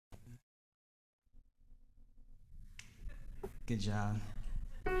Good job.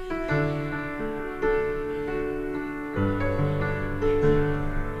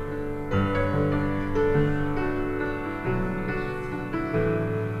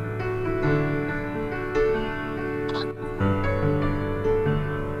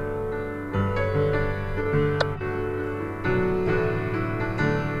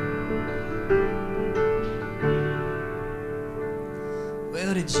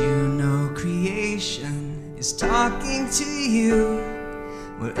 Well, did you know creation is talking to you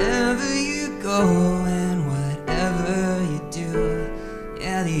wherever you go and whatever you do?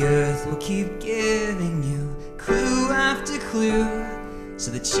 Yeah, the earth will keep giving you clue after clue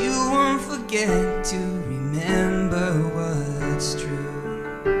so that you won't forget to remember what's true.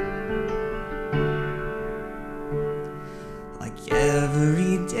 Like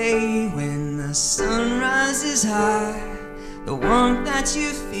every day when the sun rises high, the warmth that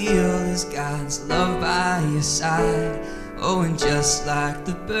you feel is God's love by your side. Oh, and just like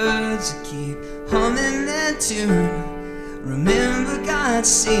the birds who keep humming their tune, remember God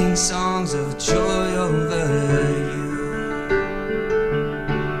sings songs of joy over you.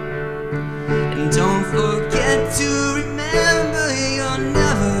 And don't forget to remember you're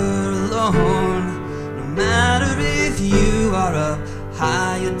never alone, no matter if you are up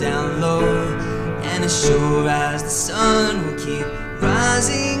high or down low. And as sure as the sun will keep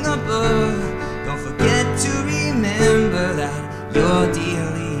rising above, don't forget to remember that you're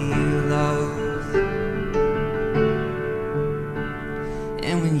dearly loved.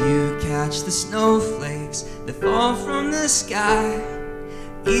 And when you catch the snowflakes that fall from the sky,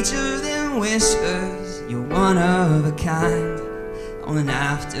 each of them whispers you're one of a kind. Oh, and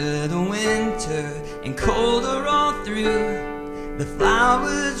after the winter and cold are all through, the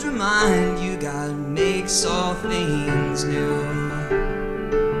flowers remind you God makes all things new.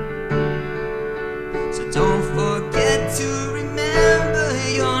 So don't forget to remember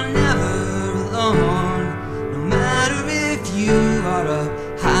you're never alone, no matter if you are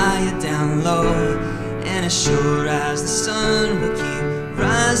up high or down low. And as sure as the sun will keep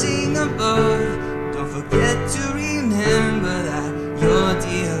rising above, don't forget to remember that you're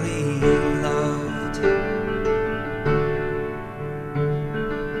dearly loved.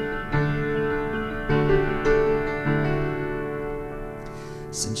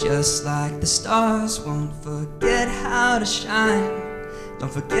 So just like the stars won't forget how to shine,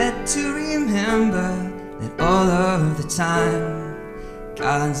 don't forget to remember that all of the time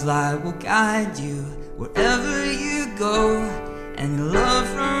God's light will guide you wherever you go, and your love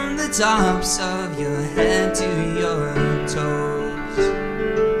from the tops of your head to your toes.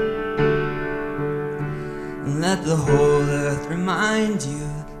 And let the whole earth remind you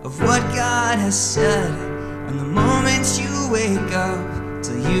of what God has said from the moment you wake up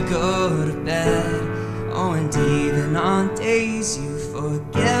till you go to bed. Oh, and even on days you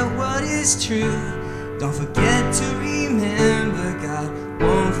forget what is true, don't forget to remember God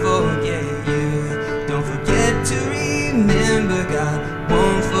won't forget you. Don't forget to remember God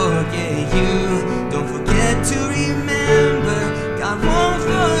won't forget you. Don't forget to remember God won't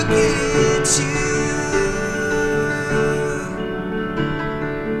forget you.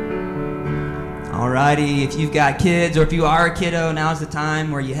 Alrighty, if you've got kids or if you are a kiddo, now's the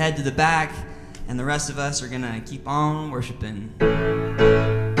time where you head to the back and the rest of us are gonna keep on worshiping.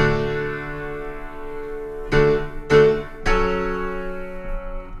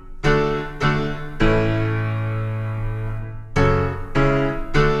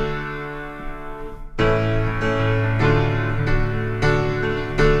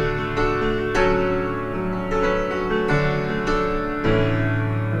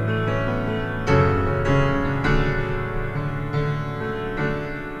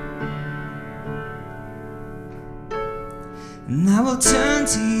 And I will turn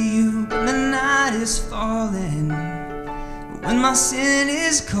to you when the night is falling, when my sin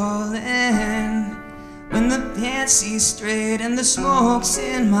is calling, when the path sees straight and the smoke's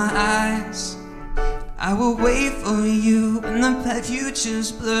in my eyes. I will wait for you when the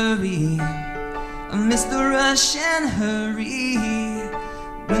future's blurry, amidst the rush and hurry,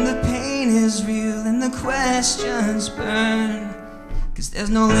 when the pain is real and the questions burn. 'Cause there's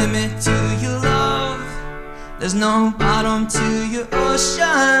no limit to your love, there's no bottom to your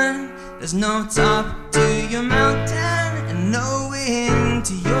ocean, there's no top to your mountain, and no end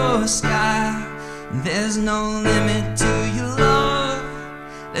to your sky. There's no limit to your love,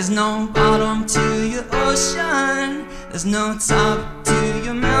 there's no bottom to your ocean, there's no top to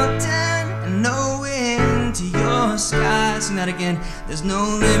your mountain, and no end to your sky. Sing that again. There's no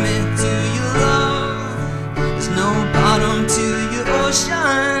limit to your love, there's no bottom to your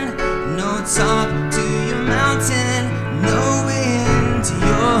ocean, no top to your mountain, no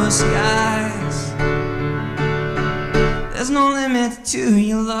limit to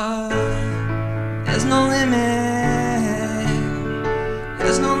your love. There's no limit.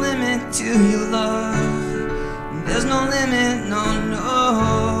 There's no limit to your love. There's no limit, no,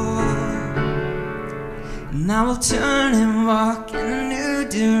 no. And I will turn and walk in a new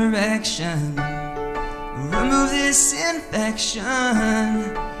direction. Remove this infection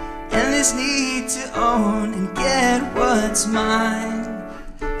and this need to own and get what's mine.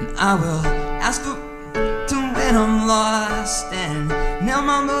 And I will ask for to when I'm lost and nail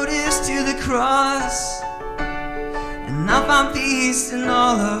my motives to the cross. And I'll find peace in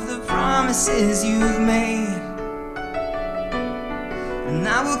all of the promises you've made. And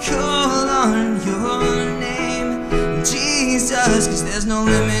I will call on your name, Jesus, 'cause there's no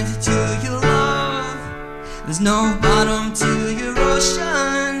limit to your love. There's no bottom to your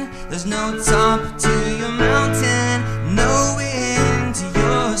ocean. There's no top to your mountain. No wind to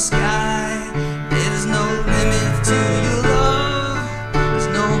your sky. There's no limit to your love. There's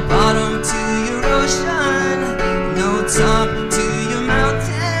no bottom to your ocean. No top to your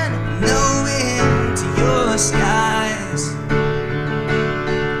mountain. No wind to your skies.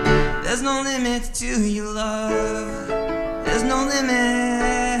 There's no limit to your love. There's no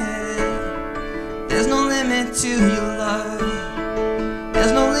limit. There's no limit to your love.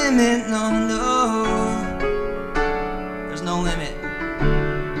 There's no limit, no, no. There's no limit.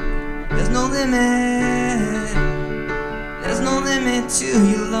 There's no limit. There's no limit to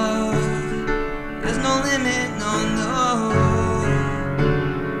your love. There's no limit, no, no.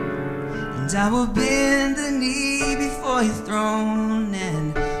 And I will bend the knee before your throne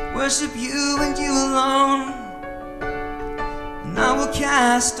and worship you and you alone. And I will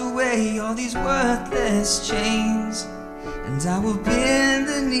cast away all these worthless chains. And I will bend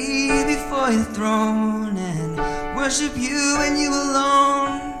the knee before your throne and worship you and you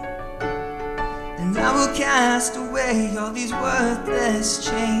alone. And I will cast away all these worthless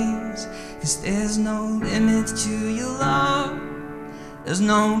chains. 'Cause there's no limit to your love. There's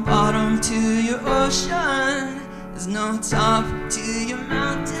no bottom to your ocean. There's no top to your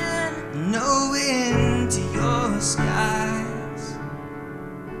mountain. No wind to your skies.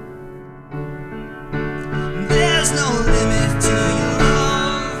 There's no limit to your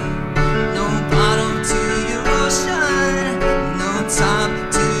love. No bottom to your ocean. No top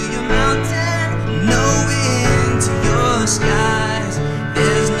to your mountain. No wind to your skies.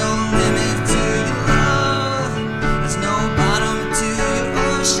 There's no limit to your love. There's no bottom to your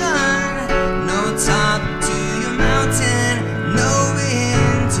ocean. No top to your mountain. No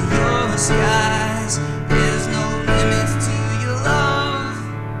wind to your skies. There's no limit to your love.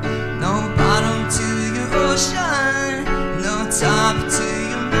 No bottom to your ocean. No top to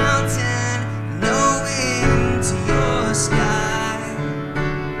your mountain. No wind to your sky.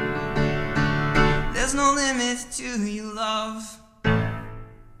 There's no limit to your love.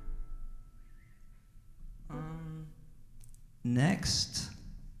 Next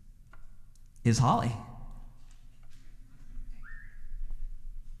is Holly.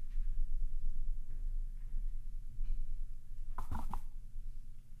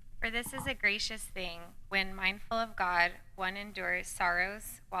 For this is a gracious thing, when mindful of God, one endures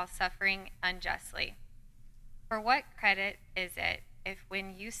sorrows while suffering unjustly. For what credit is it if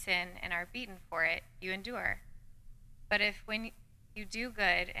when you sin and are beaten for it, you endure? But if when you do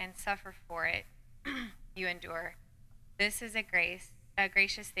good and suffer for it, you endure, this is a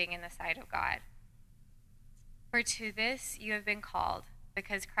gracious thing in the sight of God. For to this you have been called,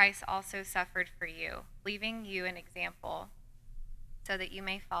 because Christ also suffered for you, leaving you an example, so that you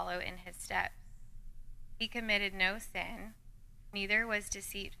may follow in his steps. He committed no sin, neither was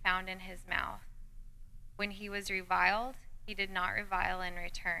deceit found in his mouth. When he was reviled, he did not revile in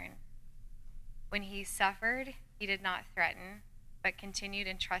return. When he suffered, he did not threaten, but continued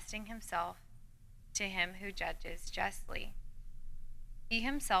entrusting himself to him who judges justly. He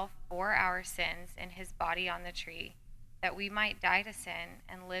himself bore our sins in his body on the tree, that we might die to sin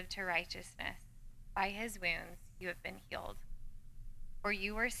and live to righteousness. By his wounds you have been healed. For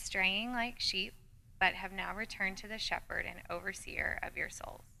you were straying like sheep, but have now returned to the shepherd and overseer of your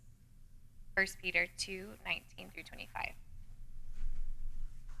souls. 1 Peter 2:19-25.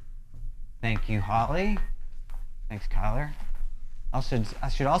 Thank you, Holly. Thanks, Kyler. I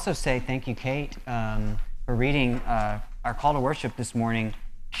should also say thank you, Kate, for reading our call to worship this morning.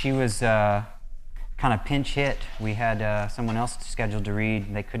 She was kind of pinch hit. We had someone else scheduled to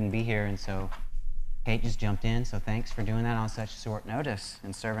read. They couldn't be here, and so Kate just jumped in. So thanks for doing that on such short notice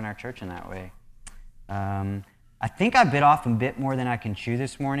and serving our church in that way. I think I bit off a bit more than I can chew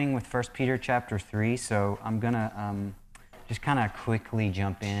this morning with 1 Peter chapter 3, so I'm going to just kind of quickly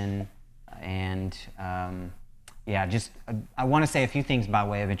jump in and I want to say a few things by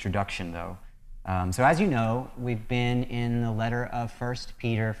way of introduction, though. So as you know, we've been in the letter of 1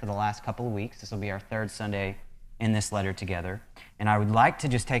 Peter for the last couple of weeks. This will be our third Sunday in this letter together. And I would like to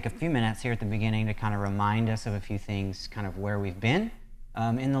just take a few minutes here at the beginning to kind of remind us of a few things, kind of where we've been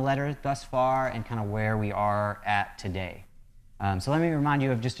in the letter thus far and kind of where we are at today. So let me remind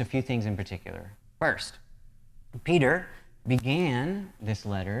you of just a few things in particular. First, Peter began this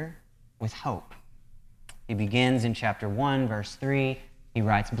letter with hope. He begins in chapter 1, verse 3. He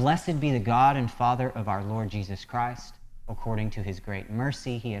writes, "Blessed be the God and Father of our Lord Jesus Christ. According to his great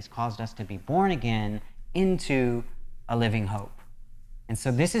mercy, he has caused us to be born again into a living hope." And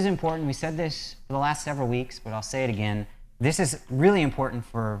so this is important. We said this for the last several weeks, but I'll say it again. This is really important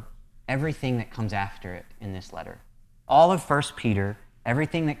for everything that comes after it in this letter. All of 1 Peter,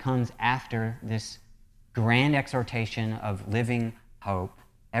 everything that comes after this grand exhortation of living hope,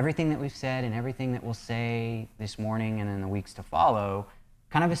 everything that we've said and everything that we'll say this morning and in the weeks to follow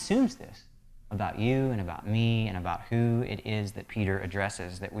kind of assumes this about you and about me and about who it is that Peter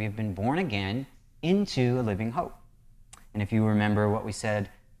addresses, that we have been born again into a living hope. And if you remember what we said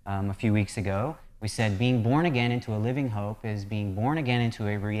a few weeks ago, we said being born again into a living hope is being born again into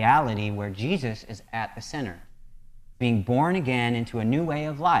a reality where Jesus is at the center. Being born again into a new way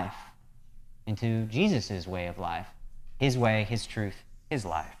of life, into Jesus' way of life, his way, his truth, his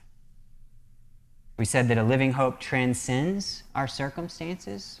life. We said that a living hope transcends our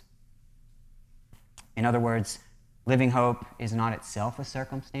circumstances. In other words, living hope is not itself a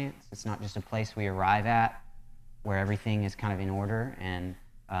circumstance. It's not just a place we arrive at where everything is kind of in order and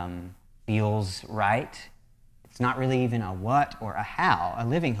feels right. It's not really even a what or a how. A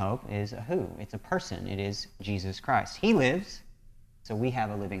living hope is a who. It's a person. It is Jesus Christ. He lives, so we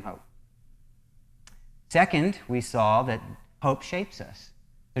have a living hope. Second, we saw that hope shapes us.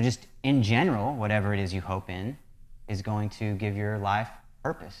 So just in general, whatever it is you hope in is going to give your life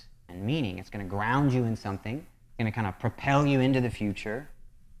purpose and meaning. It's going to ground you in something. It's going to kind of propel you into the future.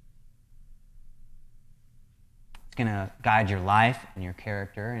 It's going to guide your life and your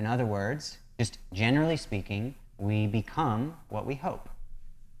character. In other words, just generally speaking, we become what we hope.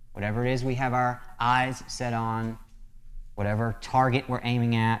 Whatever it is we have our eyes set on, whatever target we're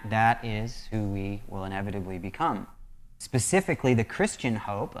aiming at, that is who we will inevitably become. Specifically, the Christian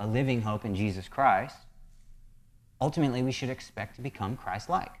hope, a living hope in Jesus Christ, ultimately we should expect to become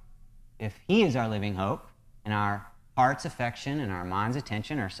Christ-like. If he is our living hope, and our heart's affection and our mind's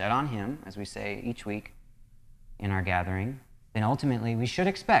attention are set on him, as we say each week in our gathering, then ultimately we should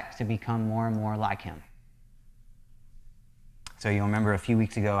expect to become more and more like him. So you'll remember a few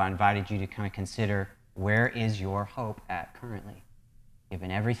weeks ago I invited you to kind of consider, where is your hope at currently?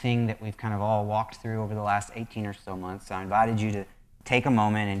 Given everything that we've kind of all walked through over the last 18 or so months, I invited you to take a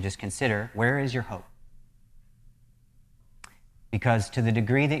moment and just consider, where is your hope? Because to the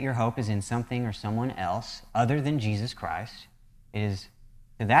degree that your hope is in something or someone else other than Jesus Christ, it is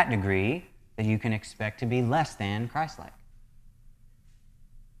to that degree that you can expect to be less than Christ-like.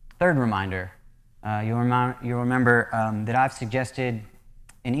 Third reminder, you'll remember that I've suggested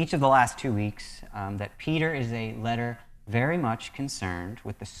in each of the last 2 weeks that Peter is a letter very much concerned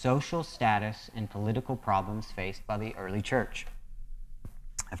with the social status and political problems faced by the early church.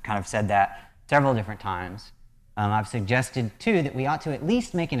 I've kind of said that several different times. I've suggested, too, that we ought to at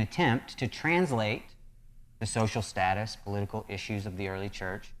least make an attempt to translate the social status, political issues of the early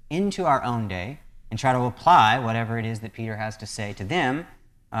church into our own day and try to apply whatever it is that Peter has to say to them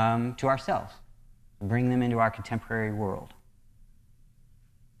to ourselves, bring them into our contemporary world.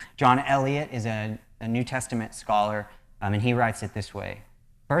 John Eliot is a New Testament scholar, and he writes it this way: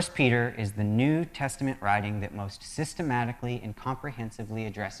 1 Peter is the New Testament writing that most systematically and comprehensively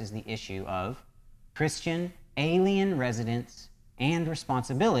addresses the issue of Christian alien residence and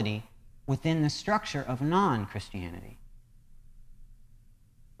responsibility within the structure of non-Christianity.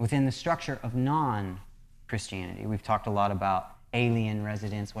 Within the structure of non-Christianity. We've talked a lot about alien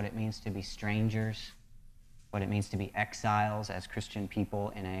residence, what it means to be strangers, what it means to be exiles as Christian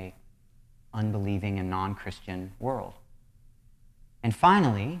people in a unbelieving and non-Christian world. And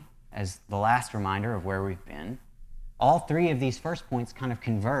finally, as the last reminder of where we've been, all three of these first points kind of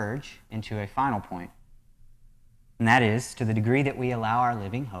converge into a final point. And that is, to the degree that we allow our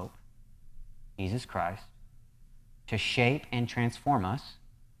living hope, Jesus Christ, to shape and transform us,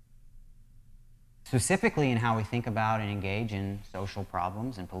 specifically in how we think about and engage in social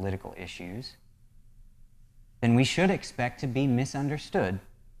problems and political issues, then we should expect to be misunderstood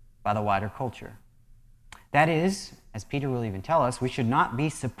by the wider culture. That is, as Peter will even tell us, we should not be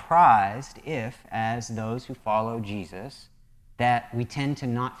surprised if, as those who follow Jesus, that we tend to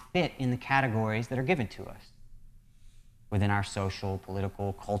not fit in the categories that are given to us. within our social,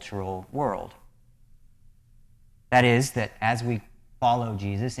 political, cultural world. That is, that as we follow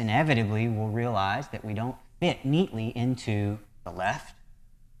Jesus, inevitably we'll realize that we don't fit neatly into the left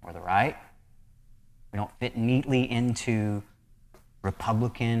or the right. We don't fit neatly into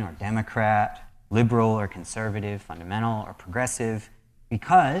Republican or Democrat, liberal or conservative, fundamental or progressive,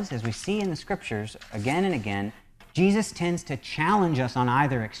 because, as we see in the scriptures again and again, Jesus tends to challenge us on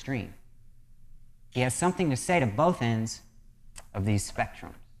either extreme. He has something to say to both ends of these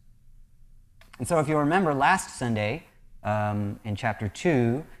spectrums. And so if you'll remember last Sunday, in chapter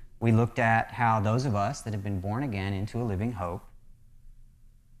 2, we looked at how those of us that have been born again into a living hope,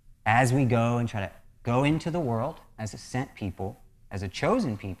 as we go and try to go into the world as a sent people, as a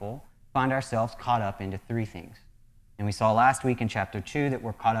chosen people, find ourselves caught up into three things. And we saw last week in chapter 2 that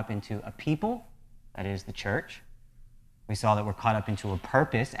we're caught up into a people, that is the church. We saw that we're caught up into a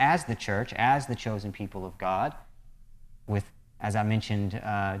purpose as the church, as the chosen people of God, with, as I mentioned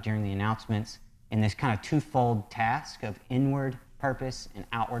during the announcements, in this kind of twofold task of inward purpose and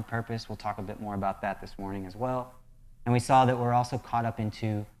outward purpose. We'll talk a bit more about that this morning as well. And we saw that we're also caught up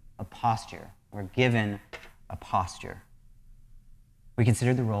into a posture. We're given a posture. We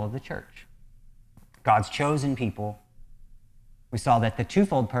considered the role of the church, God's chosen people. We saw that the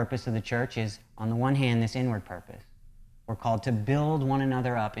twofold purpose of the church is, on the one hand, this inward purpose. We're called to build one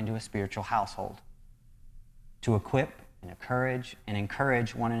another up into a spiritual household, to equip and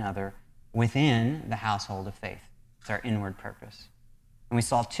encourage one another within the household of faith. It's our inward purpose. And we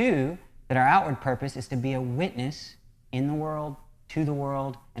saw, too, that our outward purpose is to be a witness in the world, to the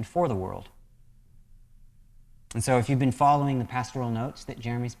world, and for the world. And so if you've been following the pastoral notes that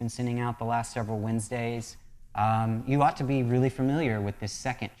Jeremy's been sending out the last several Wednesdays, you ought to be really familiar with this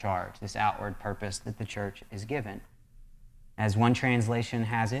second charge, this outward purpose that the church is given. As one translation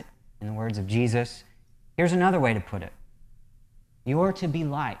has it, in the words of Jesus, here's another way to put it. You're to be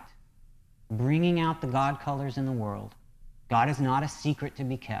light, bringing out the God colors in the world. God is not a secret to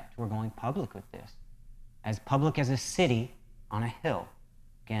be kept. We're going public with this. As public as a city on a hill.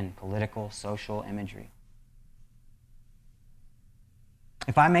 Again, political, social imagery.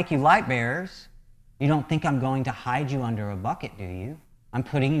 If I make you light bearers, you don't think I'm going to hide you under a bucket, do you? I'm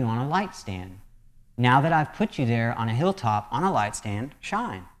putting you on a light stand. Now that I've put you there on a hilltop, on a light stand,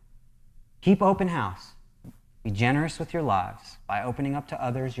 shine. Keep open house. Be generous with your lives. By opening up to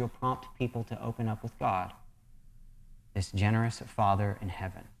others, you'll prompt people to open up with God. This generous Father in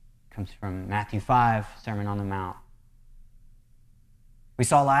heaven comes from Matthew 5, Sermon on the Mount. We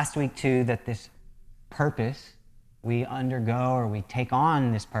saw last week, too, that this purpose, we undergo or we take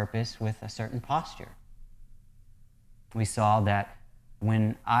on this purpose with a certain posture. We saw that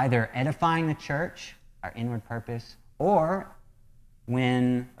when either edifying the church, our inward purpose, or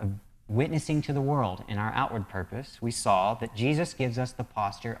when witnessing to the world in our outward purpose, we saw that Jesus gives us the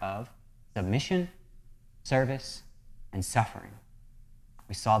posture of submission, service, and suffering.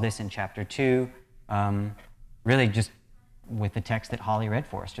 We saw this in chapter 2, really just with the text that Holly read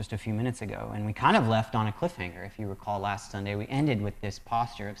for us just a few minutes ago. And we kind of left on a cliffhanger. If you recall last Sunday, we ended with this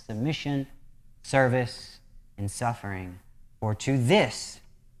posture of submission, service, and suffering. For to this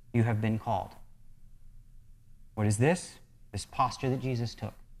you have been called. What is this? This posture that Jesus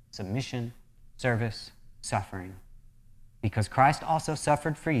took. Submission, service, suffering. Because Christ also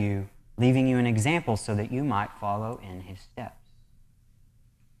suffered for you, leaving you an example so that you might follow in his steps.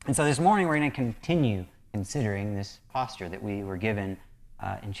 And so this morning we're going to continue considering this posture that we were given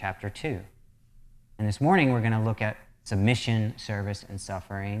in chapter 2. And this morning we're going to look at submission, service, and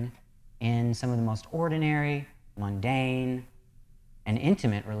suffering in some of the most ordinary, mundane, and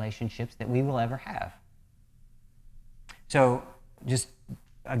intimate relationships that we will ever have. So just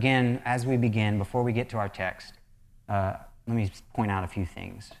again, as we begin, before we get to our text, let me point out a few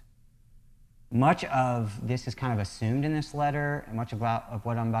things. Much of this is kind of assumed in this letter, and much of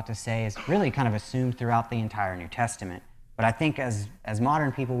what I'm about to say is really kind of assumed throughout the entire New Testament. But I think as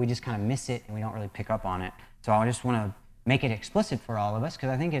modern people, we just kind of miss it and we don't really pick up on it. So I just want to make it explicit for all of us because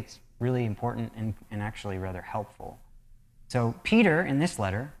I think it's really important and actually rather helpful. So Peter, in this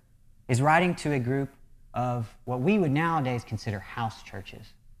letter, is writing to a group of what we would nowadays consider house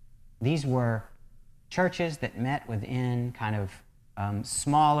churches. These were churches that met within kind of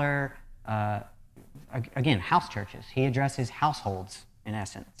smaller, again, house churches. He addresses households, in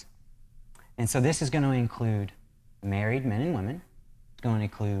essence. And so this is going to include married men and women. It's going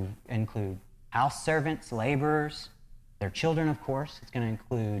to include house servants, laborers, their children, of course. It's going to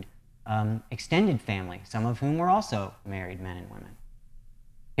include extended family, some of whom were also married men and women.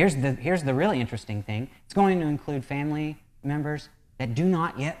 Here's the really interesting thing. It's going to include family members that do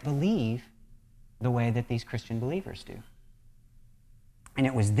not yet believe the way that these Christian believers do. And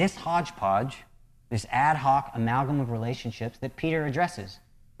it was this hodgepodge, this ad hoc amalgam of relationships that Peter addresses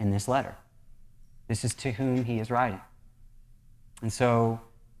in this letter. This is to whom he is writing. And so,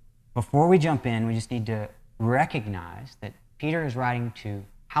 before we jump in, we just need to recognize that Peter is writing to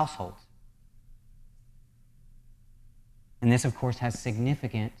households. And this, of course, has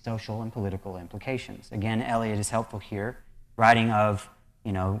significant social and political implications. Again, Eliot is helpful here, writing of,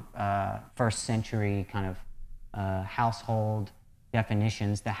 first century kind of household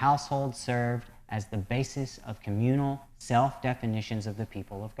definitions. The household served as the basis of communal self-definitions of the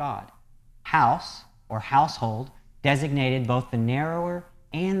people of God. House, or household, designated both the narrower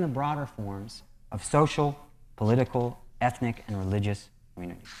and the broader forms of social, political, ethnic, and religious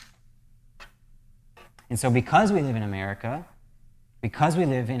communities. And so because we live in America, because we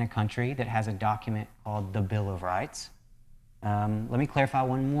live in a country that has a document called the Bill of Rights, let me clarify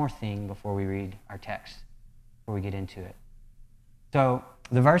one more thing before we read our text, before we get into it. So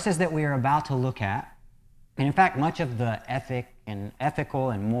the verses that we are about to look at, and in fact much of the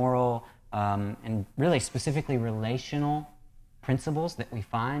ethical and moral, and really specifically relational principles that we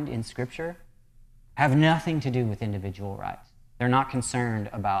find in Scripture have nothing to do with individual rights. They're not concerned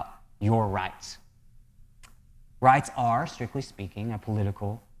about your rights. Rights are, strictly speaking, a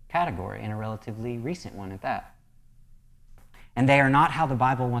political category, and a relatively recent one at that. And they are not how the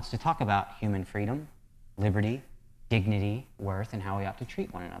Bible wants to talk about human freedom, liberty, dignity, worth, and how we ought to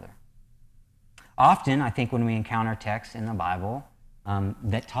treat one another. Often, I think when we encounter texts in the Bible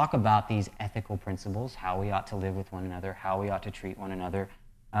that talk about these ethical principles, how we ought to live with one another, how we ought to treat one another,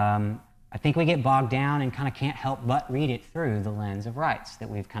 I think we get bogged down and kind of can't help but read it through the lens of rights that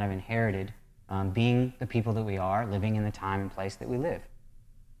we've kind of inherited, being the people that we are, living in the time and place that we live.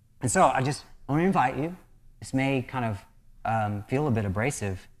 And so I want to invite you. This may kind of feel a bit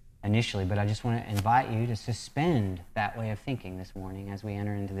abrasive initially, but I just want to invite you to suspend that way of thinking this morning as we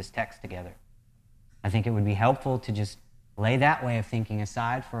enter into this text together. I think it would be helpful to just lay that way of thinking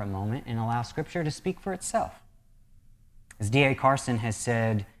aside for a moment and allow Scripture to speak for itself. As D.A. Carson has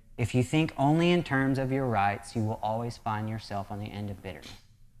said, if you think only in terms of your rights, you will always find yourself on the end of bitterness.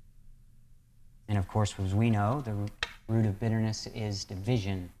 And of course, as we know, the root of bitterness is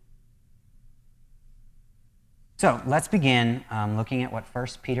division. So let's begin looking at what 1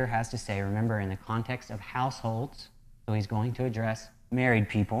 Peter has to say. Remember, in the context of households, so he's going to address married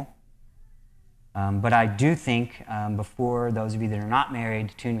people. But I do think, before those of you that are not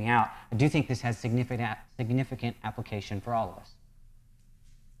married tune me out, I do think this has significant application for all of us.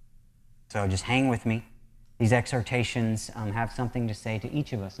 So just hang with me. These exhortations have something to say to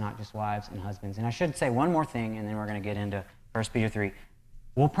each of us, not just wives and husbands. And I should say one more thing, and then we're going to get into 1 Peter 3.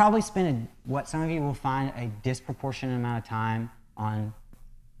 We'll probably spend what some of you will find a disproportionate amount of time on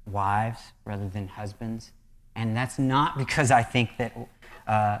wives rather than husbands. And that's not because I think that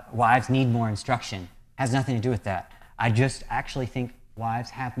wives need more instruction. It has nothing to do with that. I just actually think wives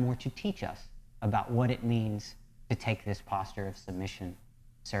have more to teach us about what it means to take this posture of submission,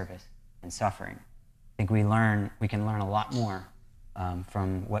 service, and suffering. I think we can learn a lot more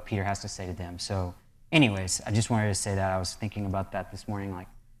from what Peter has to say to them. So anyways, I just wanted to say that. I was thinking about that this morning. Like,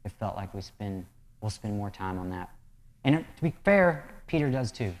 it felt like we'll spend more time on that. And to be fair, Peter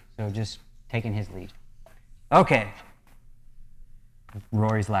does too. So just taking his lead. Okay.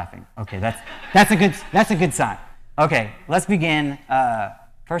 Rory's laughing. Okay, that's a good sign. Okay, let's begin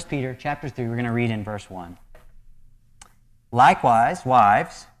 1 Peter chapter 3. We're going to read in verse 1. Likewise,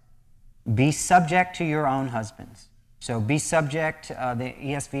 wives, be subject to your own husbands. So be subject, the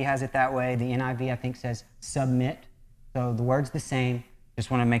ESV has it that way. The NIV, I think, says submit. So the word's the same.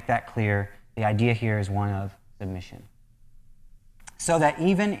 Just want to make that clear. The idea here is one of submission. So that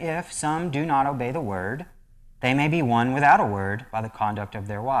even if some do not obey the word, they may be won without a word by the conduct of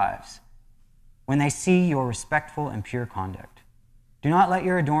their wives, when they see your respectful and pure conduct. Do not let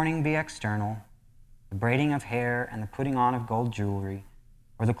your adorning be external, the braiding of hair and the putting on of gold jewelry,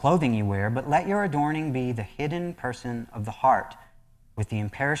 or the clothing you wear, but let your adorning be the hidden person of the heart, with the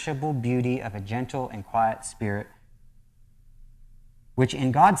imperishable beauty of a gentle and quiet spirit, which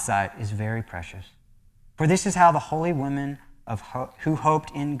in God's sight is very precious. For this is how the holy women who hoped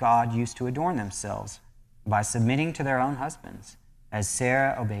in God used to adorn themselves, by submitting to their own husbands, as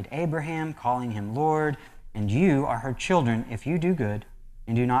Sarah obeyed Abraham, calling him Lord, and you are her children if you do good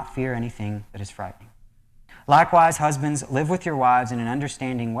and do not fear anything that is frightening. Likewise, husbands, live with your wives in an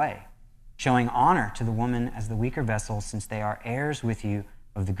understanding way, showing honor to the woman as the weaker vessel, since they are heirs with you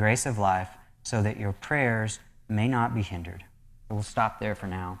of the grace of life, so that your prayers may not be hindered. So we'll stop there for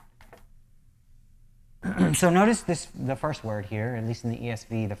now. So notice the first word here, at least in the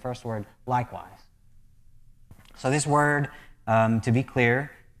ESV, the first word, likewise. So this word to be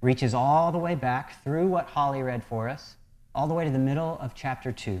clear, reaches all the way back through what Holly read for us, all the way to the middle of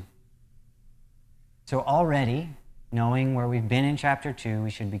chapter 2. So already, knowing where we've been in chapter 2, we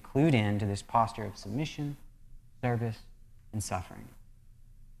should be clued in to this posture of submission, service, and suffering.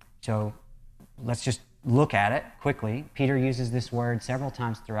 So let's just look at it quickly. Peter uses this word several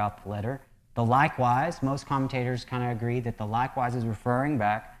times throughout the letter. The likewise, most commentators kind of agree that the likewise is referring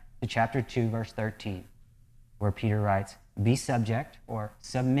back to chapter 2, verse 13, where Peter writes, be subject or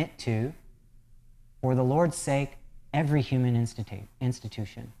submit to, for the Lord's sake, every human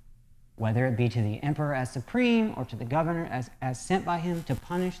institution, whether it be to the emperor as supreme or to the governor as sent by him to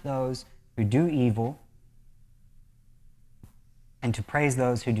punish those who do evil and to praise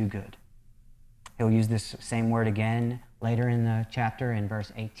those who do good. He'll use this same word again later in the chapter in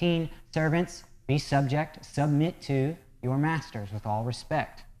verse 18. Servants, be subject, submit to your masters with all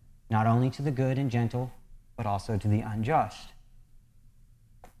respect, not only to the good and gentle, but also to the unjust.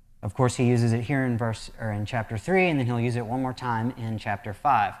 Of course, he uses it here in chapter 3, and then he'll use it one more time in chapter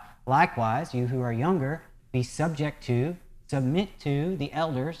 5. Likewise, you who are younger, be subject to, submit to the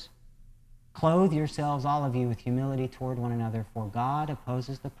elders. Clothe yourselves, all of you, with humility toward one another, for God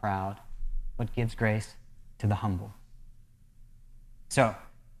opposes the proud, but gives grace to the humble. So,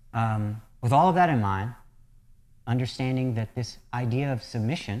 with all of that in mind, understanding that this idea of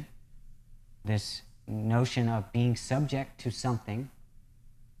submission, this notion of being subject to something,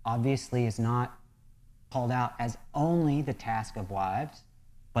 obviously is not called out as only the task of wives,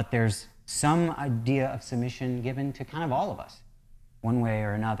 but there's some idea of submission given to kind of all of us, one way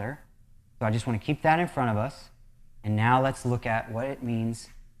or another. So I just want to keep that in front of us. And now let's look at what it means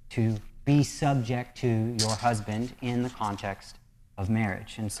to be subject to your husband in the context of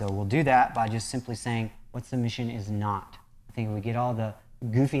marriage. And so we'll do that by just simply saying what submission is not. I think if we get all the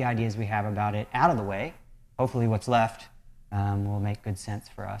goofy ideas we have about it out of the way, hopefully what's left will make good sense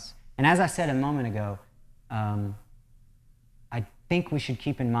for us. And as I said a moment ago, I think we should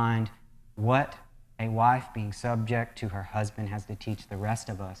keep in mind what a wife being subject to her husband has to teach the rest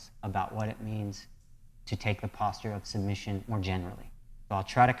of us about what it means to take the posture of submission more generally. So I'll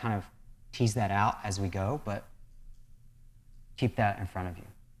try to kind of tease that out as we go, but keep that in front of you.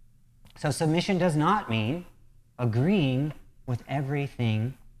 So submission does not mean agreeing with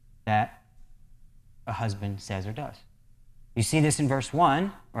everything that a husband says or does. You see this in verse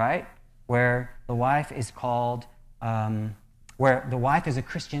 1, right? Where the wife is called, where the wife is a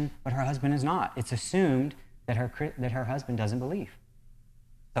Christian, but her husband is not. It's assumed that her husband doesn't believe.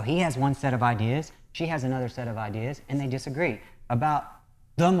 So he has one set of ideas, she has another set of ideas, and they disagree about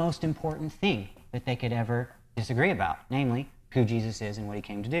the most important thing that they could ever disagree about, namely who Jesus is and what he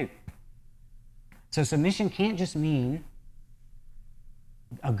came to do. So submission can't just mean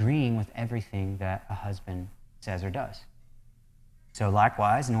agreeing with everything that a husband says or does. So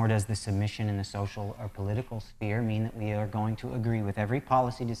likewise, nor does the submission in the social or political sphere mean that we are going to agree with every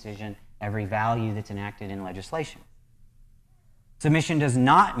policy decision, every value that's enacted in legislation. Submission does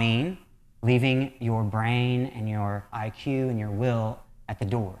not mean leaving your brain and your IQ and your will at the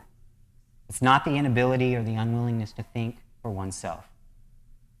door. It's not the inability or the unwillingness to think for oneself.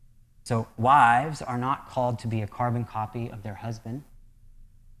 So wives are not called to be a carbon copy of their husband.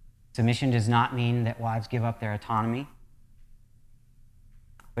 Submission does not mean that wives give up their autonomy.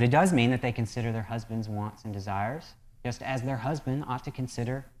 But it does mean that they consider their husband's wants and desires, just as their husband ought to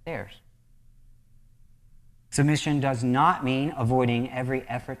consider theirs. Submission does not mean avoiding every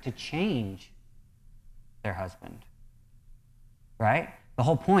effort to change their husband, right? The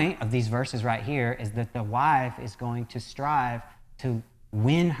whole point of these verses right here is that the wife is going to strive to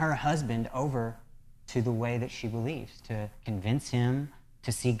win her husband over to the way that she believes, to convince him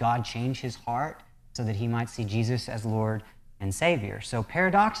to see God change his heart so that he might see Jesus as Lord and Savior. So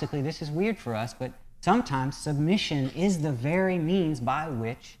paradoxically, this is weird for us, but sometimes submission is the very means by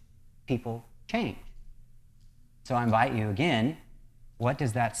which people change. So I invite you again, what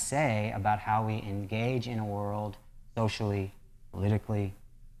does that say about how we engage in a world socially, politically?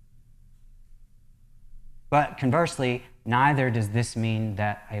 But conversely, neither does this mean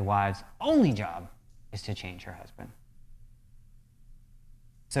that a wife's only job is to change her husband.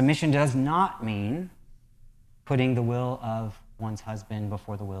 Submission does not mean putting the will of one's husband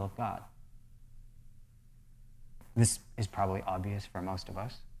before the will of God. This is probably obvious for most of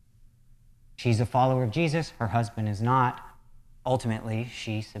us. She's a follower of Jesus, her husband is not. Ultimately,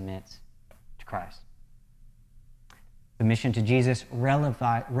 she submits to Christ. Submission to Jesus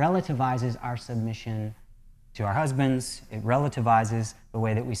relativizes our submission to our husbands. It relativizes the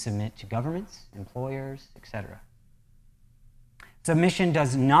way that we submit to governments, employers, etc. Submission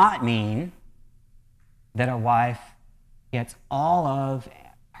does not mean that a wife gets all of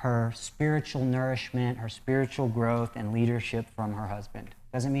her spiritual nourishment, her spiritual growth and leadership from her husband.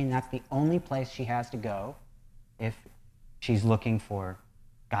 Doesn't mean that's the only place she has to go if she's looking for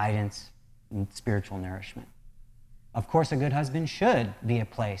guidance and spiritual nourishment. Of course, a good husband should be a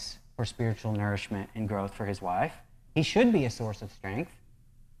place for spiritual nourishment and growth for his wife. He should be a source of strength.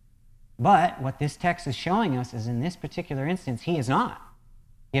 But what this text is showing us is in this particular instance, he is not,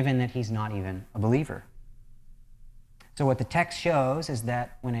 given that he's not even a believer. So what the text shows is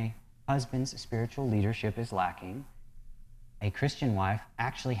that when a husband's spiritual leadership is lacking, a Christian wife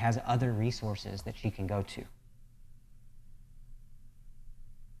actually has other resources that she can go to.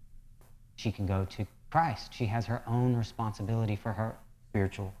 She can go to Christ. She has her own responsibility for her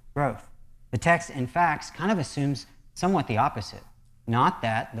spiritual growth. The text, in fact, kind of assumes somewhat the opposite. Not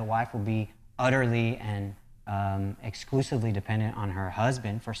that the wife will be utterly and exclusively dependent on her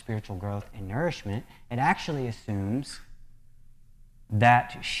husband for spiritual growth and nourishment. It actually assumes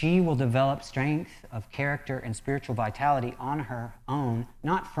that she will develop strength of character and spiritual vitality on her own,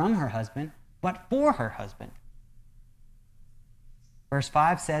 not from her husband, but for her husband. Verse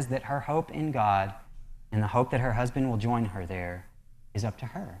 5 says that her hope in God and the hope that her husband will join her there is up to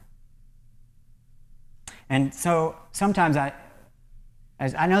her. And so sometimes I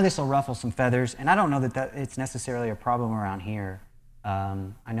know this will ruffle some feathers, and I don't know that it's necessarily a problem around here.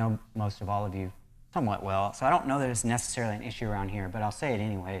 I know most of all of you somewhat well, so I don't know that it's necessarily an issue around here, but I'll say it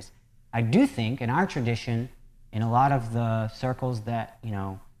anyways. I do think in our tradition, in a lot of the circles that,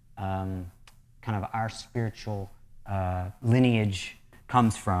 kind of our spiritual lineage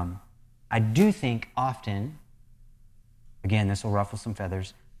comes from, I do think often, again, this will ruffle some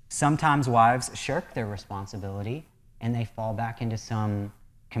feathers, sometimes wives shirk their responsibility and they fall back into some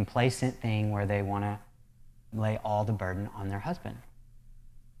complacent thing where they want to lay all the burden on their husband.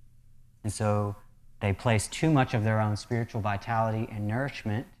 And so they place too much of their own spiritual vitality and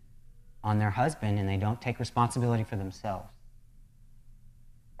nourishment on their husband, and they don't take responsibility for themselves.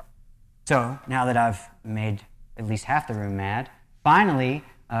 So now that I've made at least half the room mad, finally,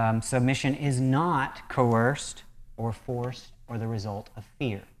 submission is not coerced or forced or the result of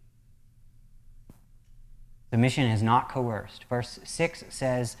fear. Submission is not coerced. Verse 6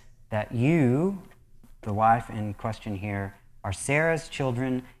 says that you, the wife in question here, are Sarah's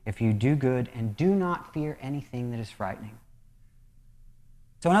children if you do good and do not fear anything that is frightening.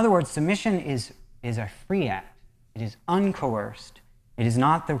 So in other words, submission is a free act. It is uncoerced. It is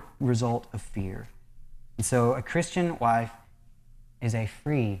not the result of fear. And so a Christian wife is a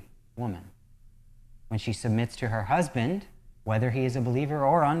free woman. When she submits to her husband, whether he is a believer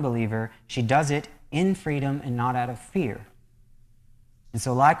or unbeliever, she does it in freedom and not out of fear. And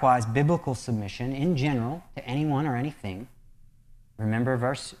so likewise, biblical submission in general to anyone or anything, remember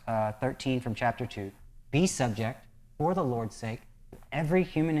verse 13 from chapter 2, be subject for the Lord's sake to every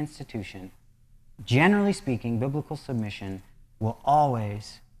human institution. Generally speaking, biblical submission will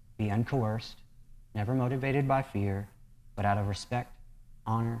always be uncoerced, never motivated by fear, but out of respect,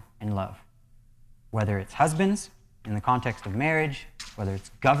 honor, and love. Whether it's husbands in the context of marriage, whether it's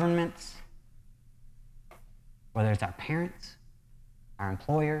governments, whether it's our parents, our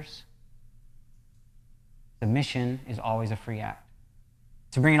employers, submission is always a free act.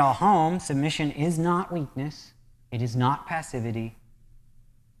 To bring it all home, submission is not weakness. It is not passivity.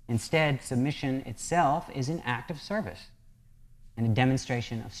 Instead, submission itself is an act of service and a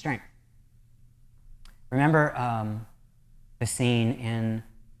demonstration of strength. Remember the scene in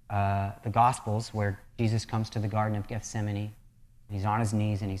the Gospels where Jesus comes to the Garden of Gethsemane. He's on his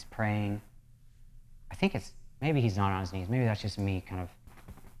knees and he's praying. I think maybe he's not on his knees. Maybe that's just me kind of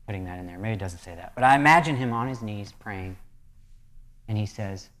putting that in there. Maybe it doesn't say that. But I imagine him on his knees praying. And he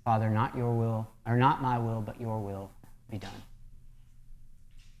says, Father, not your will, or not my will, but your will be done.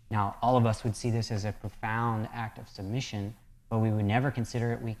 Now, all of us would see this as a profound act of submission, but we would never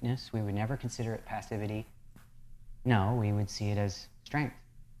consider it weakness. We would never consider it passivity. No, we would see it as strength,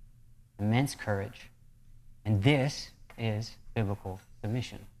 immense courage. And this is biblical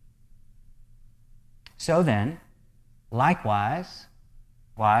submission. So then, likewise,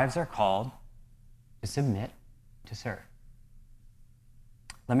 wives are called to submit, to serve.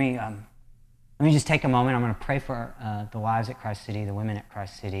 Let me just take a moment. I'm going to pray for the wives at Christ City, the women at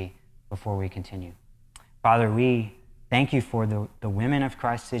Christ City, before we continue. Father, we thank you for the women of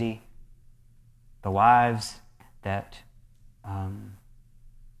Christ City, the wives that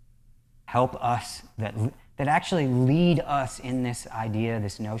help us, that actually lead us in this idea,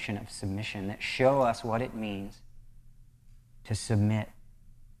 this notion of submission, that show us what it means to submit,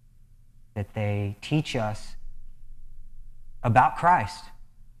 that they teach us about Christ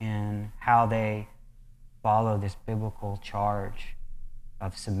and how they follow this biblical charge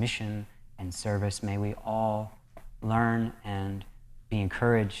of submission and service. May we all learn and be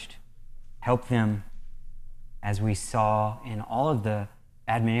encouraged, help them, as we saw in all of the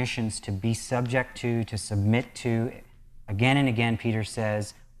admonitions, to be subject to submit to. Again and again, Peter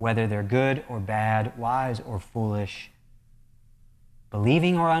says, whether they're good or bad, wise or foolish,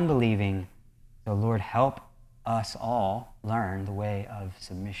 believing or unbelieving. So Lord, help us all learn the way of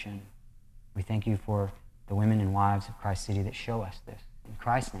submission. We thank you for the women and wives of Christ City that show us this. In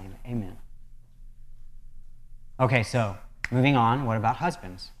Christ's name, amen. Okay, so moving on, what about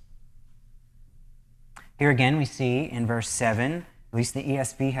husbands? Here again we see in verse 7, at least the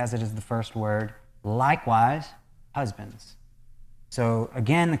ESV has it as the first word, likewise, husbands. So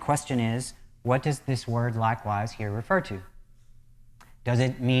again, the question is, what does this word likewise here refer to? Does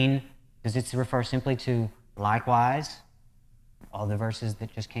it refer simply to likewise, all the verses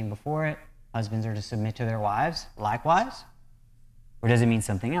that just came before it, husbands are to submit to their wives likewise? Or does it mean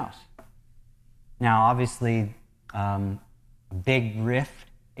something else? Now, obviously, a big rift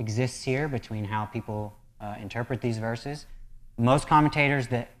exists here between how people interpret these verses. Most commentators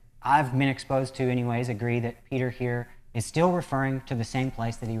that I've been exposed to anyways agree that Peter here is still referring to the same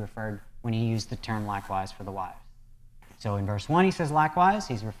place that he referred when he used the term likewise for the wives. So in verse 1 he says likewise.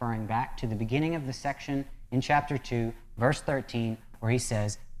 He's referring back to the beginning of the section in chapter 2, verse 13, where he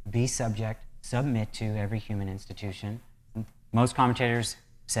says, be subject, submit to every human institution. Most commentators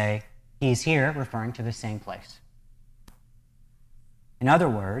say he's here referring to the same place. In other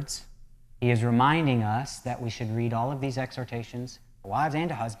words, he is reminding us that we should read all of these exhortations, to wives and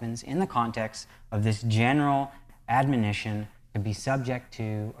to husbands, in the context of this general admonition to be subject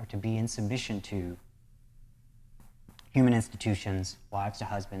to or to be in submission to human institutions, wives to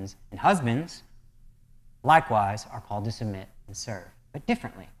husbands, and husbands, likewise, are called to submit and serve, but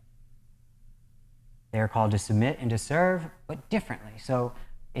differently. They are called to submit and to serve, but differently. So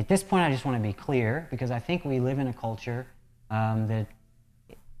at this point, I just want to be clear, because I think we live in a culture that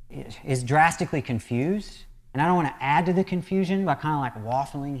is drastically confused, and I don't want to add to the confusion by kind of like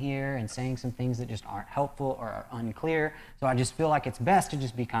waffling here and saying some things that just aren't helpful or are unclear. So I just feel like it's best to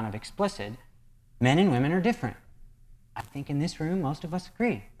just be kind of explicit. Men and women are different. I think in this room, most of us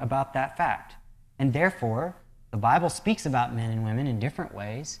agree about that fact. And therefore, the Bible speaks about men and women in different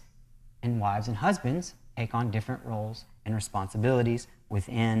ways, and wives and husbands take on different roles and responsibilities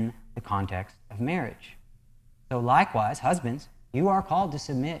within the context of marriage. So likewise, husbands, you are called to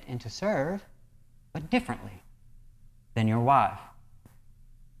submit and to serve, but differently than your wife.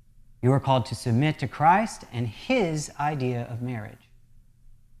 You are called to submit to Christ and his idea of marriage.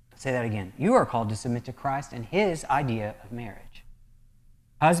 Say that again. You are called to submit to Christ and his idea of marriage.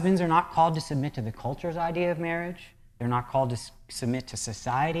 Husbands are not called to submit to the culture's idea of marriage. They're not called to submit to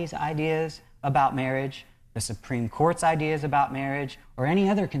society's ideas about marriage, the Supreme Court's ideas about marriage, or any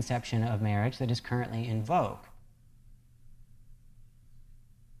other conception of marriage that is currently in vogue.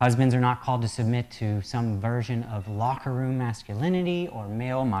 Husbands are not called to submit to some version of locker room masculinity or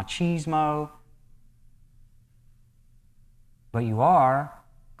male machismo, but you are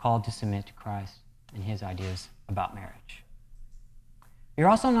called to submit to Christ and his ideas about marriage. You're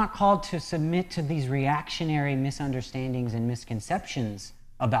also not called to submit to these reactionary misunderstandings and misconceptions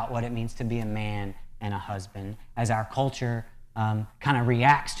about what it means to be a man and a husband, as our culture kind of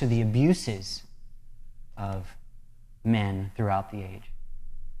reacts to the abuses of men throughout the age.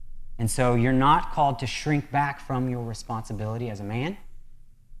 And so you're not called to shrink back from your responsibility as a man,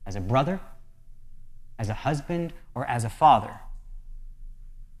 as a brother, as a husband, or as a father.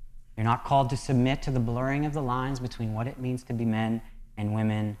 You're not called to submit to the blurring of the lines between what it means to be men and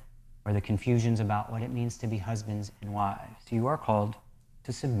women, or the confusions about what it means to be husbands and wives. You are called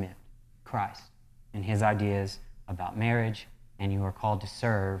to submit to Christ and his ideas about marriage, and you are called to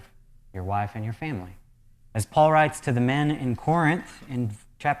serve your wife and your family. As Paul writes to the men in Corinth in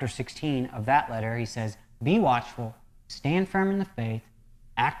chapter 16 of that letter, he says, be watchful, stand firm in the faith,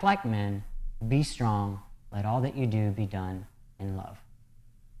 act like men, be strong, let all that you do be done in love.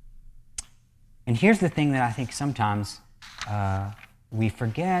 And here's the thing that I think sometimes we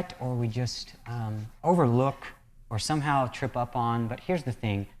forget, or we just overlook, or somehow trip up on, but here's the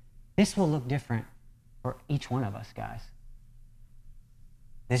thing. This will look different for each one of us, guys.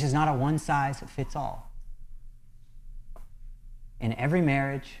 This is not a one-size-fits-all. In every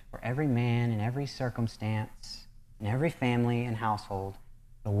marriage, for every man, in every circumstance, in every family and household,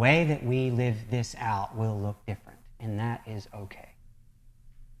 the way that we live this out will look different, and that is okay.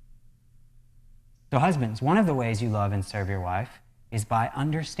 So husbands, one of the ways you love and serve your wife is by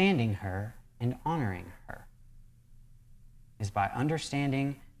understanding her and honoring her. Is by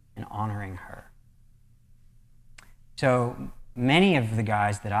understanding and honoring her. So many of the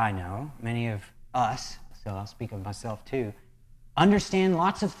guys that I know, many of us, so I'll speak of myself too, understand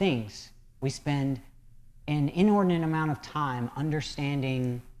lots of things. We spend an inordinate amount of time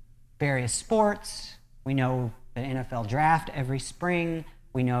understanding various sports. We know the NFL draft every spring.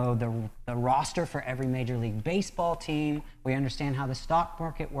 We know the roster for every Major League Baseball team. We understand how the stock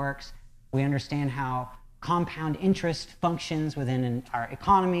market works. We understand how compound interest functions within our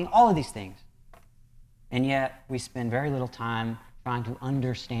economy, all of these things. And yet, we spend very little time trying to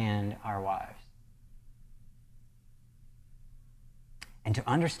understand our wives. And to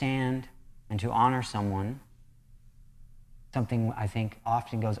understand and to honor someone, something I think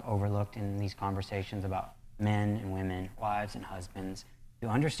often goes overlooked in these conversations about men and women, wives and husbands, to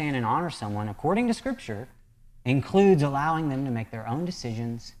understand and honor someone, according to Scripture, includes allowing them to make their own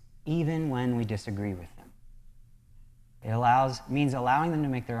decisions even when we disagree with them. It means allowing them to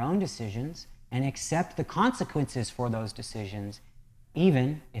make their own decisions and accept the consequences for those decisions,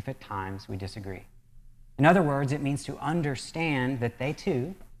 even if at times we disagree. In other words, it means to understand that they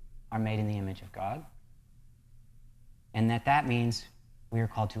too are made in the image of God, and that means we are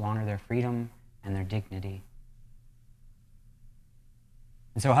called to honor their freedom and their dignity.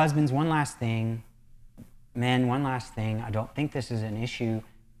 And so husbands, one last thing. Men, one last thing. I don't think this is an issue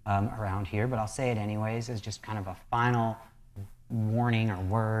around here, but I'll say it anyways as just kind of a final warning or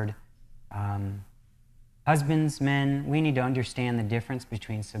word. Husbands, men, we need to understand the difference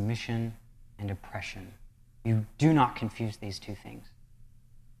between submission and oppression. You do not confuse these two things.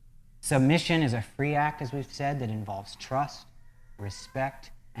 Submission is a free act, as we've said, that involves trust,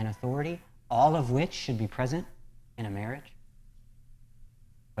 respect, and authority, all of which should be present in a marriage.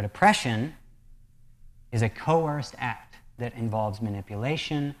 But oppression is a coerced act that involves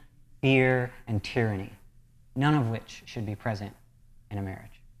manipulation, fear, and tyranny, none of which should be present in a marriage.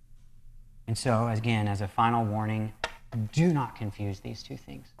 And so, again, as a final warning, do not confuse these two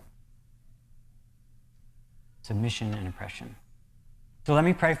things. Submission and oppression. So let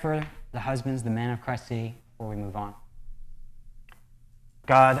me pray for the husbands, the men of Christ City, before we move on.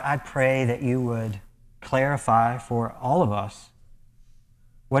 God, I pray that you would clarify for all of us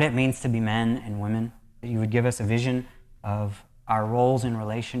what it means to be men and women, that you would give us a vision of our roles in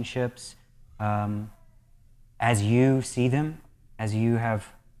relationships as you see them, as you have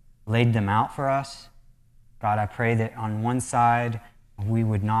laid them out for us. God, I pray that on one side, we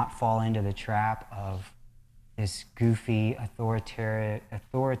would not fall into the trap of this goofy,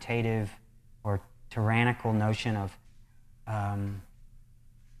 authoritative or tyrannical notion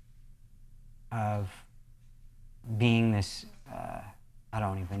of being this, I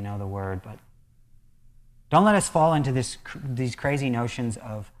don't even know the word, but don't let us fall into these crazy notions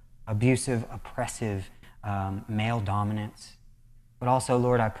of abusive, oppressive male dominance. But also,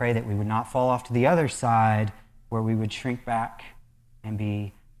 Lord, I pray that we would not fall off to the other side where we would shrink back and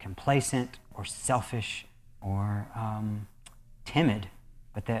be complacent or selfish or timid,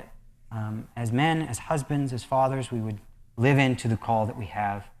 but that as men, as husbands, as fathers, we would live into the call that we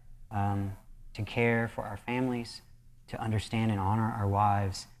have to care for our families, to understand and honor our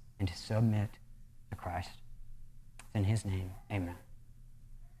wives, and to submit to Christ. In his name, amen.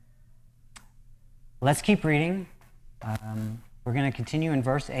 Let's keep reading. We're going to continue in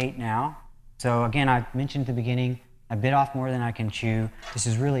verse 8 now. So again, I mentioned at the beginning, I bit off more than I can chew. This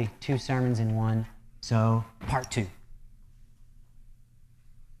is really 2 sermons in one. So, part 2.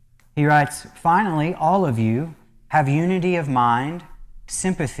 He writes, "Finally, all of you have unity of mind,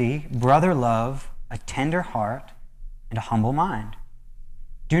 sympathy, brother love, a tender heart, and a humble mind.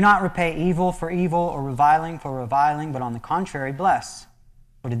 Do not repay evil for evil or reviling for reviling, but on the contrary, bless.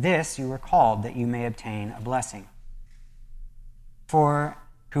 For to this you were called, that you may obtain a blessing. For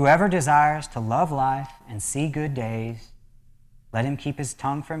whoever desires to love life and see good days, let him keep his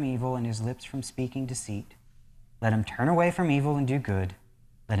tongue from evil and his lips from speaking deceit. Let him turn away from evil and do good.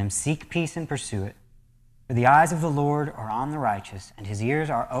 Let him seek peace and pursue it. For the eyes of the Lord are on the righteous, and his ears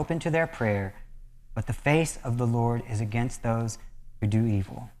are open to their prayer, but the face of the Lord is against those who do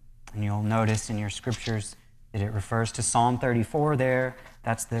evil." And you'll notice in your scriptures that it refers to Psalm 34 there.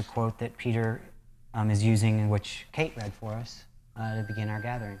 That's the quote that Peter is using, in which Kate read for us to begin our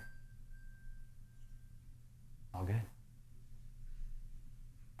gathering. All good.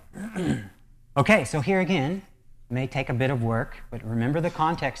 Okay, so here again, it may take a bit of work, but remember the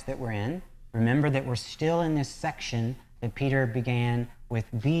context that we're in. Remember that we're still in this section that Peter began with,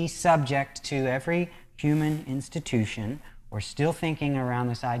 be subject to every human institution. We're still thinking around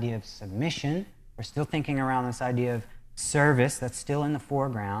this idea of submission. We're still thinking around this idea of service that's still in the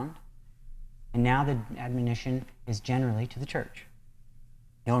foreground. And now the admonition is generally to the church.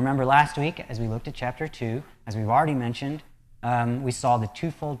 You'll remember last week as we looked at chapter 2, as we've already mentioned, we saw the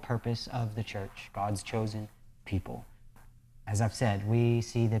twofold purpose of the church, God's chosen people. As I've said, we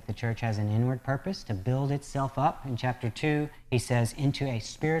see that the church has an inward purpose to build itself up. In chapter 2, he says, into a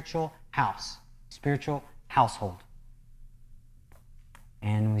spiritual house, spiritual household.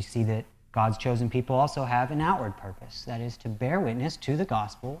 And we see that God's chosen people also have an outward purpose, that is to bear witness to the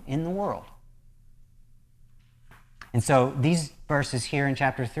gospel in the world. And so these verses here in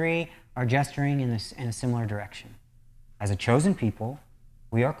chapter 3 are gesturing in a similar direction. As a chosen people,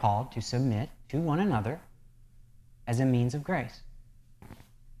 we are called to submit to one another as a means of grace,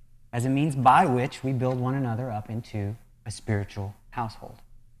 as a means by which we build one another up into a spiritual household.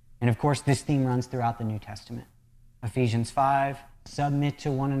 And of course, this theme runs throughout the New Testament. Ephesians 5, submit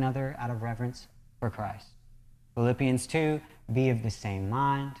to one another out of reverence for Christ. Philippians 2, be of the same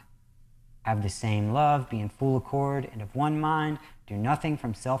mind, have the same love, be in full accord and of one mind, do nothing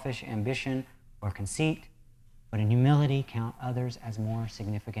from selfish ambition or conceit, but in humility count others as more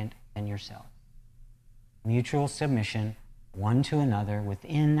significant than yourself. Mutual submission one to another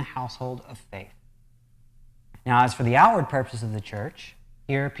within the household of faith. Now, as for the outward purpose of the church,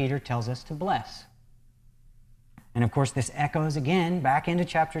 here Peter tells us to bless. And of course, this echoes again back into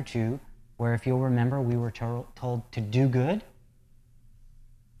chapter 2, where if you'll remember, we were told to do good.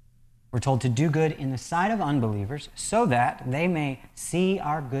 We're told to do good in the sight of unbelievers so that they may see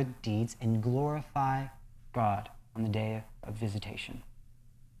our good deeds and glorify God on the day of visitation.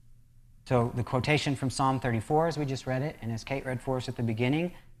 So the quotation from Psalm 34, as we just read it, and as Kate read for us at the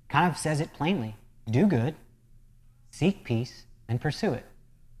beginning, kind of says it plainly. Do good, seek peace, and pursue it.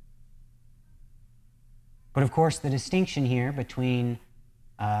 But of course, the distinction here between,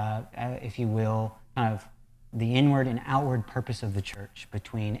 if you will, kind of the inward and outward purpose of the church,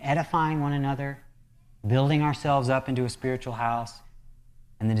 between edifying one another, building ourselves up into a spiritual house,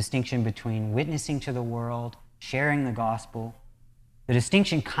 and the distinction between witnessing to the world, sharing the gospel, the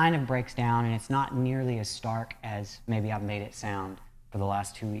distinction kind of breaks down, and it's not nearly as stark as maybe I've made it sound for the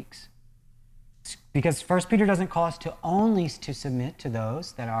last 2 weeks. Because 1 Peter doesn't call us to only to submit to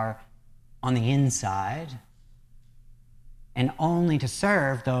those that are on the inside and only to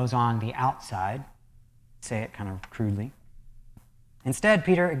serve those on the outside, say it kind of crudely. Instead,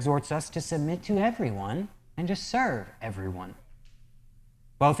 Peter exhorts us to submit to everyone and to serve everyone,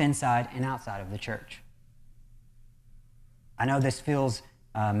 both inside and outside of the church. I know this feels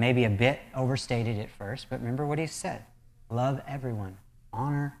maybe a bit overstated at first, but remember what he said. Love everyone.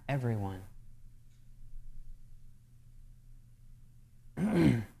 Honor everyone.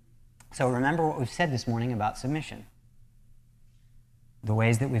 So remember what we've said this morning about submission. The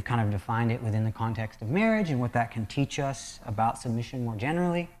ways that we've kind of defined it within the context of marriage and what that can teach us about submission more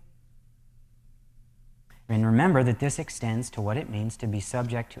generally. And remember that this extends to what it means to be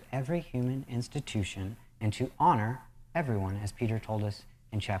subject to every human institution and to honor everyone, as Peter told us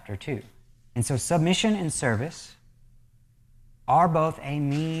in chapter 2. And so submission and service are both a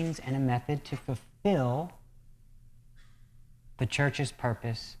means and a method to fulfill the church's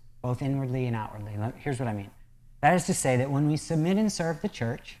purpose, both inwardly and outwardly. Here's what I mean. That is to say that when we submit and serve the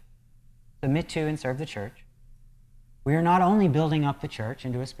church, submit to and serve the church, we are not only building up the church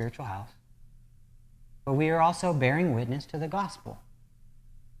into a spiritual house, but we are also bearing witness to the gospel.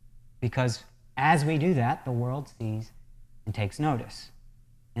 Because as we do that, the world sees and takes notice.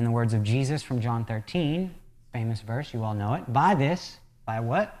 In the words of Jesus from John 13, famous verse, you all know it, by this, by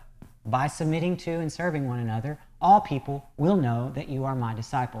what? By submitting to and serving one another, all people will know that you are my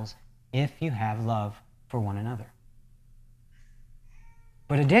disciples if you have love for one another.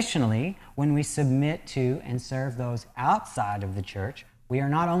 But additionally, when we submit to and serve those outside of the church, we are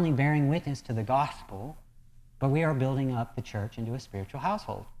not only bearing witness to the gospel, but we are building up the church into a spiritual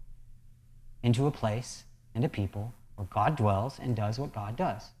household, into a place and a people where God dwells and does what God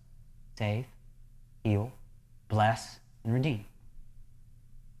does: save, heal, bless, and redeem.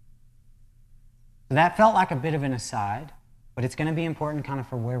 So that felt like a bit of an aside, but it's going to be important kind of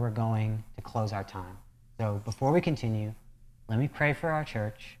for where we're going to close our time. So before we continue, let me pray for our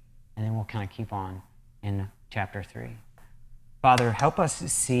church, and then we'll kind of keep on in chapter 3. Father, help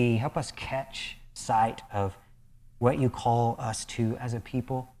us catch sight of what you call us to as a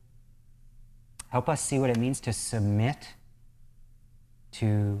people. Help us see what it means to submit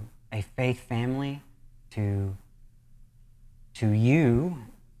to a faith family, to you,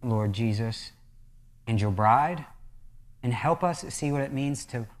 Lord Jesus, and your bride. And help us see what it means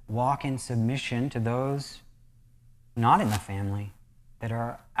to walk in submission to those not in the family, that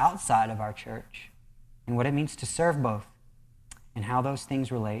are outside of our church, and what it means to serve both, and how those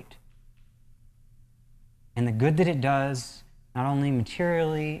things relate, and the good that it does not only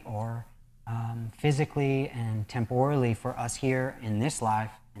materially or physically and temporally for us here in this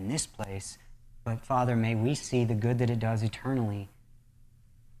life, in this place, but Father, may we see the good that it does eternally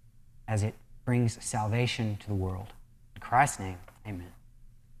as it brings salvation to the world. In Christ's name, amen.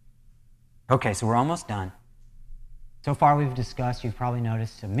 Okay, so we're almost done. So far we've discussed, you've probably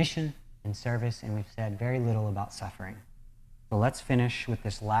noticed, submission and service, and we've said very little about suffering. So let's finish with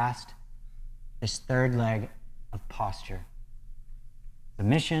this third leg of posture.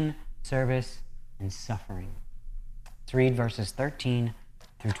 Submission, service, and suffering. Let's read verses 13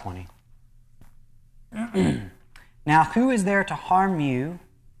 through 20. Now, who is there to harm you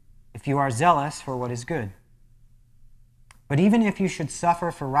if you are zealous for what is good? But even if you should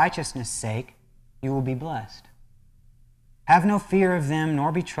suffer for righteousness' sake, you will be blessed. Have no fear of them,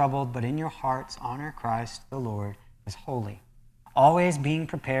 nor be troubled, but in your hearts honor Christ the Lord as holy, always being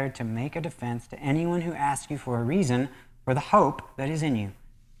prepared to make a defense to anyone who asks you for a reason for the hope that is in you.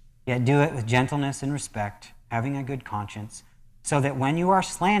 Yet do it with gentleness and respect, having a good conscience, so that when you are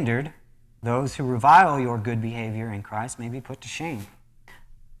slandered, those who revile your good behavior in Christ may be put to shame.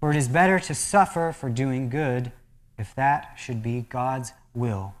 For it is better to suffer for doing good, if that should be God's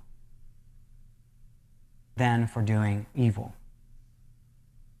will, than for doing evil.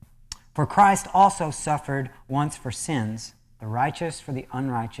 For Christ also suffered once for sins, the righteous for the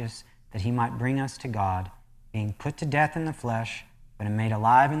unrighteous, that he might bring us to God, being put to death in the flesh, but made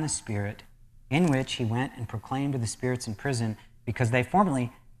alive in the Spirit, in which he went and proclaimed to the spirits in prison, because they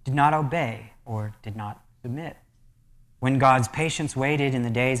formerly did not obey or did not submit. When God's patience waited in the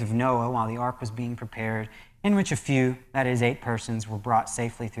days of Noah while the ark was being prepared, in which a few, that is 8 persons, were brought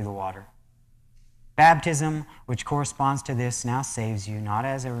safely through the water. Baptism, which corresponds to this, now saves you, not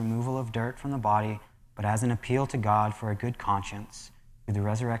as a removal of dirt from the body, but as an appeal to God for a good conscience, through the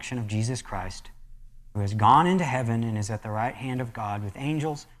resurrection of Jesus Christ, who has gone into heaven and is at the right hand of God, with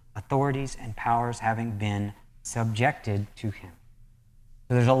angels, authorities, and powers having been subjected to him.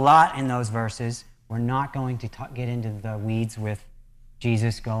 So there's a lot in those verses. We're not going to get into the weeds with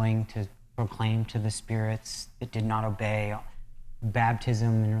Jesus going to proclaim to the spirits that did not obey,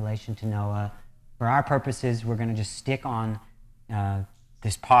 baptism in relation to Noah. For our purposes, we're going to just stick on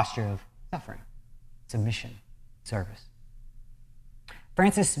this posture of suffering, submission, service.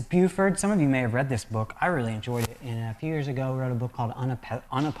 Francis Buford, some of you may have read this book. I really enjoyed it. And a few years ago, wrote a book called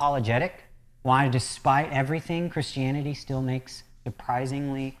Unapologetic, Why Despite Everything, Christianity Still Makes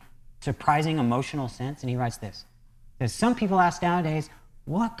Surprising Emotional Sense. And he writes this. He says, some people ask nowadays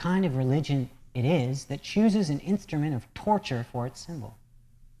what kind of religion it is that chooses an instrument of torture for its symbol,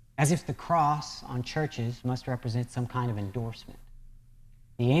 as if the cross on churches must represent some kind of endorsement.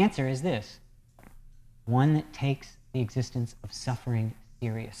 The answer is this: one that takes the existence of suffering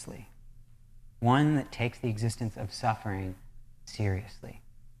seriously. One that takes the existence of suffering seriously.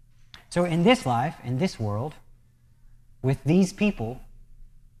 So in this life, in this world, with these people,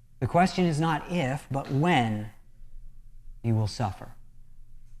 the question is not if, but when you will suffer.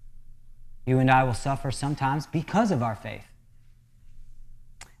 You and I will suffer sometimes because of our faith.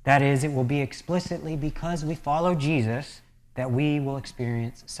 That is, it will be explicitly because we follow Jesus that we will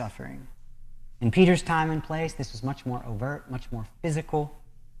experience suffering. In Peter's time and place, this was much more overt, much more physical.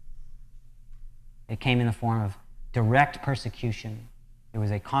 It came in the form of direct persecution. It was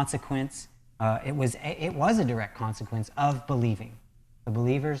a consequence. It was a direct consequence of believing. The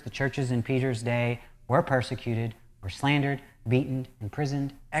believers, the churches in Peter's day, were persecuted, were slandered, beaten,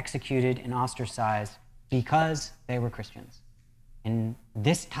 imprisoned, executed, and ostracized because they were Christians. And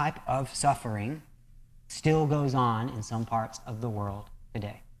this type of suffering still goes on in some parts of the world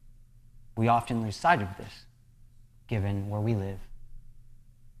today. We often lose sight of this, given where we live.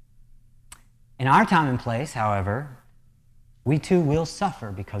 In our time and place, however, we too will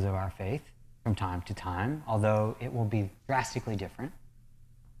suffer because of our faith from time to time, although it will be drastically different.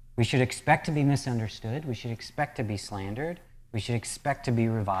 We should expect to be misunderstood. We should expect to be slandered. We should expect to be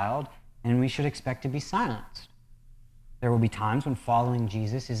reviled. And we should expect to be silenced. There will be times when following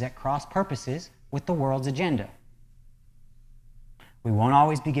Jesus is at cross purposes with the world's agenda. We won't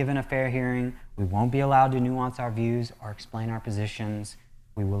always be given a fair hearing. We won't be allowed to nuance our views or explain our positions.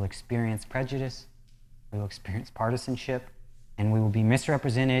 We will experience prejudice. We will experience partisanship. And we will be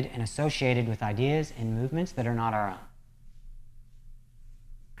misrepresented and associated with ideas and movements that are not our own.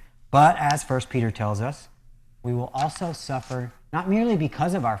 But as 1 Peter tells us, we will also suffer not merely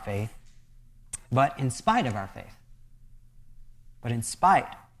because of our faith, but in spite of our faith. But in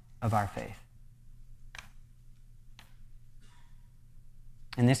spite of our faith.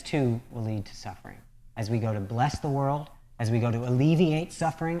 And this too will lead to suffering. As we go to bless the world, as we go to alleviate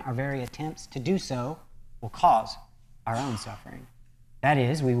suffering, our very attempts to do so will cause our own suffering. That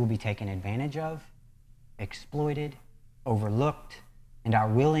is, we will be taken advantage of, exploited, overlooked, and our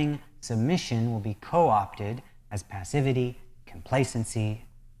willing submission will be co-opted as passivity, complacency,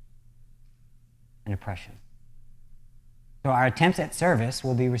 and oppression. So our attempts at service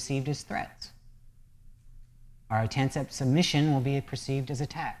will be received as threats. Our attempts at submission will be perceived as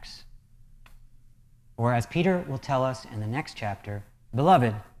attacks. Or as Peter will tell us in the next chapter,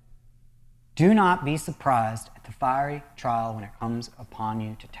 beloved, do not be surprised at the fiery trial when it comes upon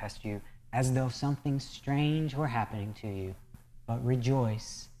you to test you, as though something strange were happening to you, but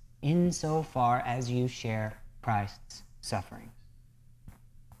rejoice insofar as you share Christ's sufferings.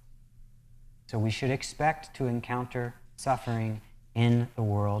 So we should expect to encounter suffering in the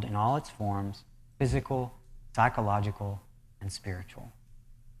world in all its forms, physical, psychological, and spiritual.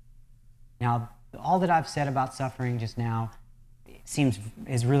 Now, all that I've said about suffering just now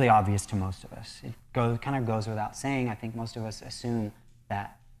is really obvious to most of us. It kind of goes without saying. I think most of us assume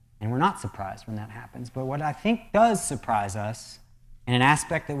that, and we're not surprised when that happens. But what I think does surprise us, in an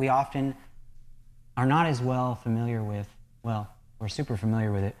aspect that we often are not as well familiar with, well, we're super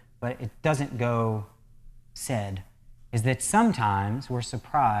familiar with it, but it doesn't go said, is that sometimes we're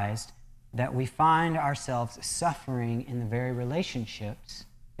surprised that we find ourselves suffering in the very relationships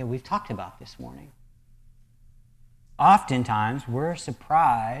that we've talked about this morning. Oftentimes, we're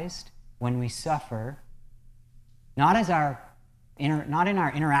surprised when we suffer, not in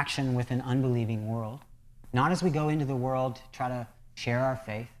our interaction with an unbelieving world, not as we go into the world to try to share our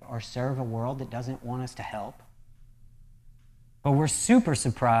faith or serve a world that doesn't want us to help, but we're super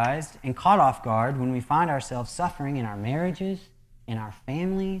surprised and caught off guard when we find ourselves suffering in our marriages, in our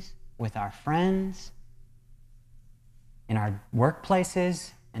families, with our friends, in our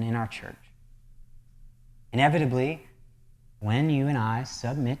workplaces, and in our church. Inevitably, when you and I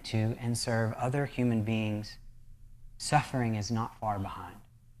submit to and serve other human beings, suffering is not far behind.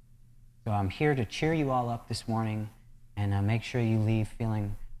 So I'm here to cheer you all up this morning and make sure you leave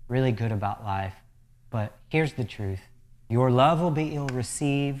feeling really good about life. But here's the truth. Your love will be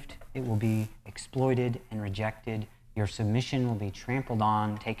ill-received. It will be exploited and rejected. Your submission will be trampled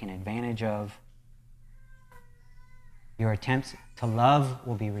on, taken advantage of. Your attempts to love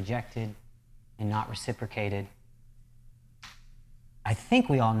will be rejected and not reciprocated. I think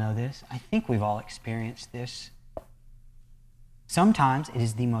we all know this. I think we've all experienced this. Sometimes it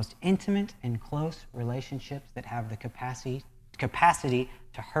is the most intimate and close relationships that have the capacity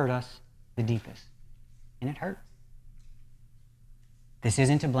to hurt us the deepest. And it hurts. This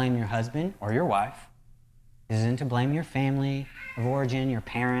isn't to blame your husband or your wife. This isn't to blame your family of origin, your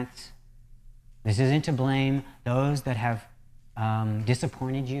parents. This isn't to blame those that have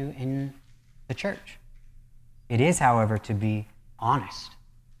disappointed you in the church. It is, however, to be honest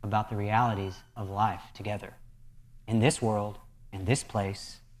about the realities of life together in this world, in this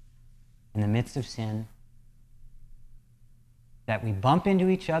place, in the midst of sin, that we bump into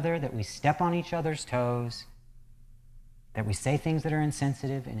each other, that we step on each other's toes, that we say things that are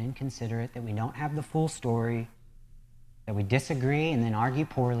insensitive and inconsiderate, that we don't have the full story, that we disagree and then argue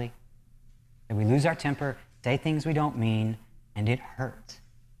poorly, that we lose our temper, say things we don't mean, and it hurts.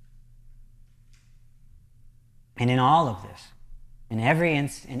 And in all of this,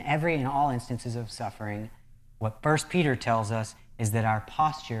 in all instances of suffering, what 1 Peter tells us is that our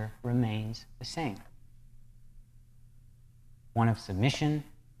posture remains the same. One of submission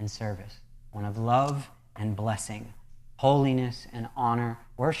and service, one of love and blessing, holiness and honor,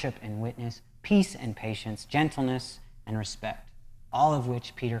 worship and witness, peace and patience, gentleness and respect, all of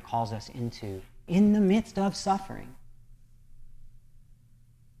which Peter calls us into in the midst of suffering.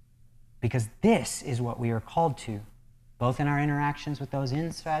 Because this is what we are called to, both in our interactions with those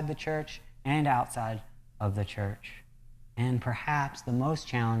inside the church and outside of the church, and perhaps the most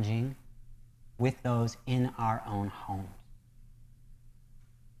challenging, with those in our own homes.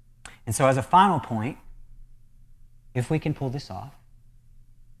 And so as a final point, if we can pull this off,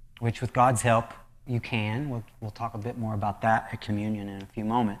 which with God's help you can, we'll talk a bit more about that at communion in a few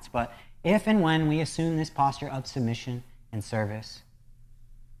moments, but if and when we assume this posture of submission and service,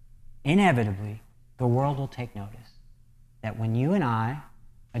 inevitably the world will take notice that when you and I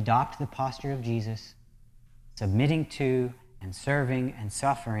adopt the posture of Jesus, submitting to and serving and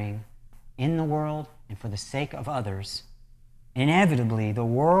suffering in the world and for the sake of others, inevitably the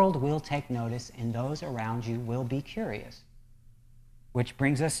world will take notice and those around you will be curious. Which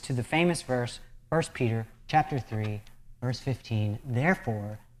brings us to the famous verse, 1 Peter chapter 3, verse 15.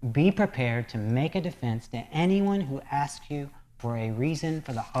 Therefore, be prepared to make a defense to anyone who asks you for a reason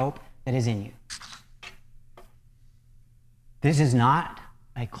for the hope that is in you. This is not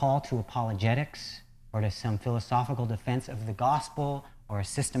a call to apologetics. or to some philosophical defense of the gospel, or a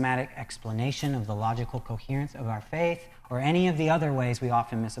systematic explanation of the logical coherence of our faith, or any of the other ways we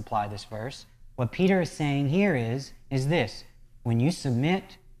often misapply this verse. What Peter is saying here is this: when you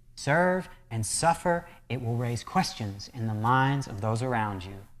submit, serve, and suffer, it will raise questions in the minds of those around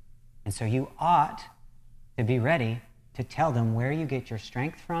you. And so you ought to be ready to tell them where you get your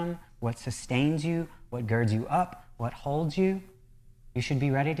strength from, what sustains you, what girds you up, what holds you. You should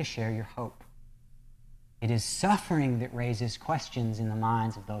be ready to share your hope. It is suffering that raises questions in the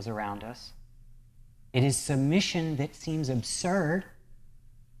minds of those around us. It is submission that seems absurd,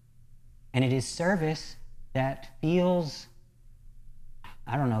 and it is service that feels,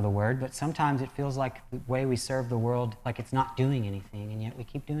 I don't know the word, but sometimes it feels like the way we serve the world, like it's not doing anything, and yet we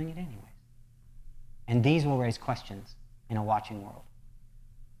keep doing it anyways. And these will raise questions in a watching world.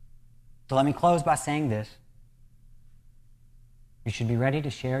 So let me close by saying this. You should be ready to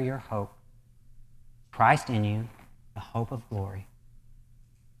share your hope. Christ in you, the hope of glory.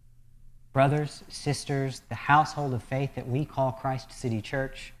 Brothers, sisters, the household of faith that we call Christ City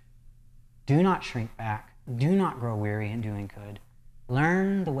Church, do not shrink back. Do not grow weary in doing good.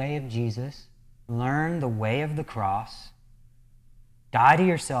 Learn the way of Jesus. Learn the way of the cross. Die to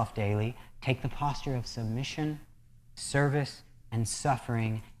yourself daily. Take the posture of submission, service, and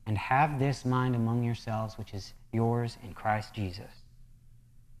suffering, and have this mind among yourselves, which is yours in Christ Jesus,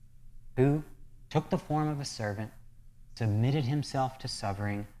 who took the form of a servant, submitted himself to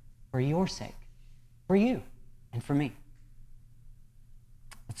suffering for your sake, for you, and for me.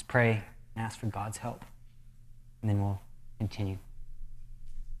 Let's pray and ask for God's help, and then we'll continue.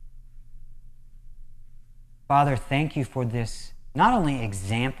 Father, thank you for this, not only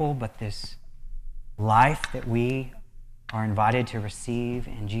example, but this life that we are invited to receive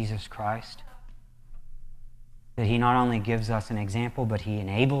in Jesus Christ. That he not only gives us an example, but he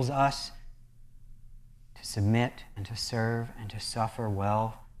enables us to submit and to serve and to suffer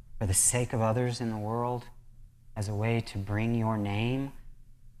well for the sake of others in the world as a way to bring your name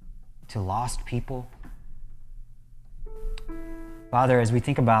to lost people. Father, as we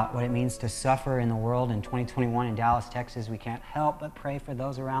think about what it means to suffer in the world in 2021 in Dallas, Texas, we can't help but pray for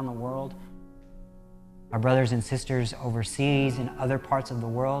those around the world, our brothers and sisters overseas in other parts of the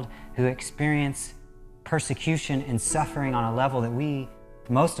world who experience persecution and suffering on a level that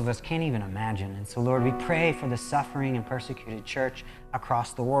most of us can't even imagine. And so, Lord, we pray for the suffering and persecuted church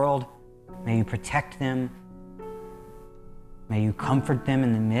across the world. May you protect them. May you comfort them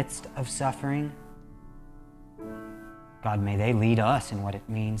in the midst of suffering. God, may they lead us in what it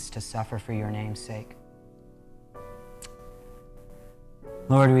means to suffer for your name's sake.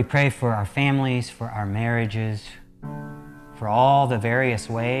 Lord, we pray for our families, for our marriages, for all the various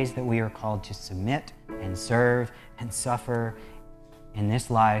ways that we are called to submit and serve and suffer in this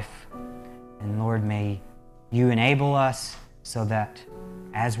life. And Lord, may you enable us so that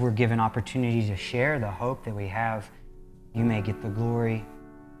as we're given opportunity to share the hope that we have, you may get the glory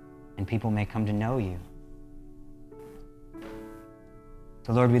and people may come to know you.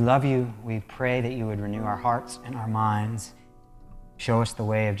 So Lord, we love you. We pray that you would renew our hearts and our minds. Show us the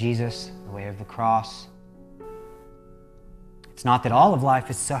way of Jesus, the way of the cross. It's not that all of life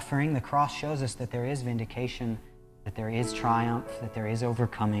is suffering. The cross shows us that there is vindication, that there is triumph, that there is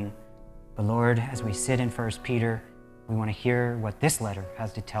overcoming. But Lord, as we sit in 1 Peter, we want to hear what this letter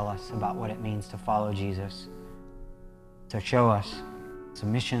has to tell us about what it means to follow Jesus. So show us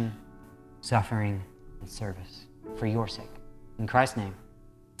submission, suffering, and service for your sake. In Christ's name,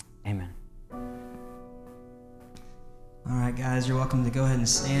 amen. All right, guys, you're welcome to go ahead and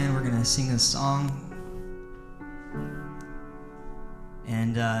stand. We're going to sing a song.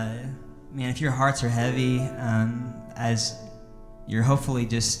 And, man, if your hearts are heavy, as you're hopefully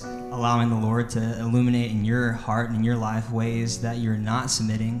just allowing the Lord to illuminate in your heart and in your life ways that you're not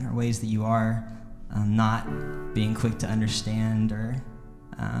submitting or ways that you are not being quick to understand or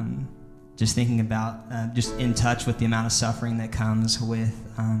just thinking about just in touch with the amount of suffering that comes with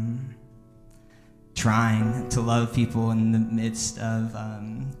trying to love people in the midst of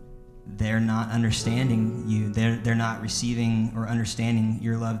they're not understanding you. They're not receiving or understanding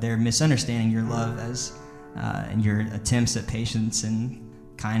your love. They're misunderstanding your love as and your attempts at patience and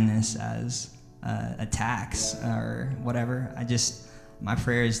kindness as attacks or whatever. My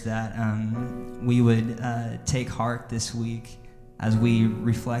prayer is that we would take heart this week as we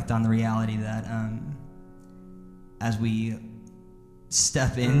reflect on the reality that as we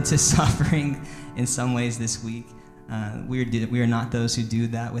step into suffering in some ways this week, we are not those who do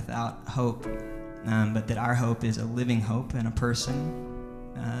that without hope, but that our hope is a living hope and a person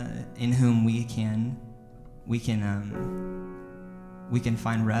in whom we can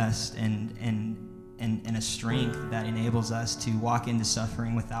find rest and and a strength that enables us to walk into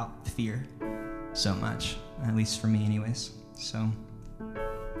suffering without fear so much, at least for me anyways. So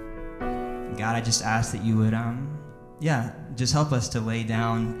God, I just ask that you would just help us to lay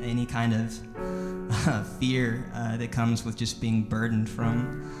down any kind of fear that comes with just being burdened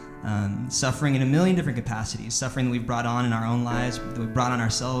from suffering in a million different capacities. Suffering that we've brought on in our own lives, that we've brought on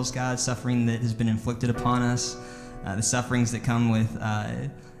ourselves, God. Suffering that has been inflicted upon us. The sufferings that come with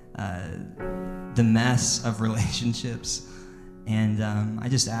the mess of relationships. And I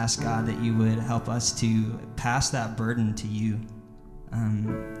just ask, God, that you would help us to pass that burden to you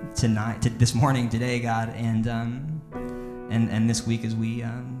tonight, this morning, today, God, and this week as we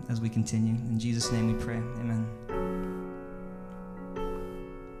continue. In Jesus' name we pray. Amen.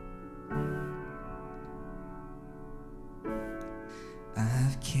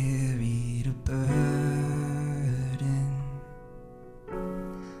 I've carried a burden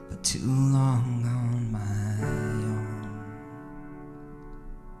for too long on my own.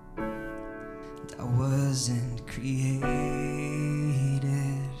 And I wasn't created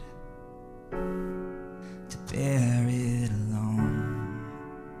to bear it alone.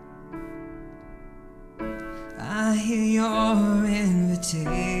 I hear your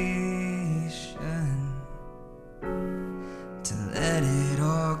invitation to let it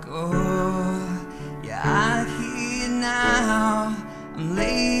all go. Yeah, I hear it now. I'm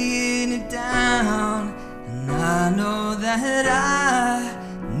laying it down, and I know that I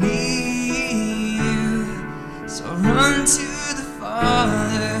need you. So I run to the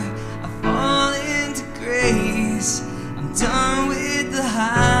Father. I fall into grace. I'm done with the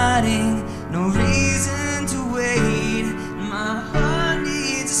hiding. No reason to wait. My heart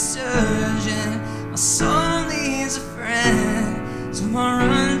needs a surgeon. My soul needs a friend. So I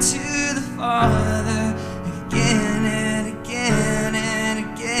run to the Father again and again and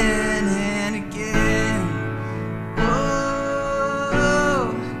again and again. Whoa,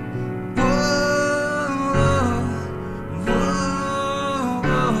 whoa, whoa.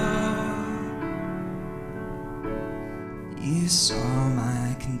 You saw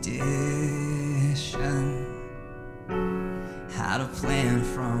my condition, had a plan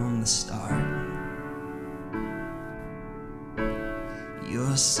from the start.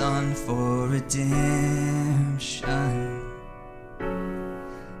 Your son for redemption,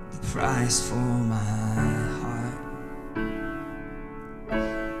 the price for my heart.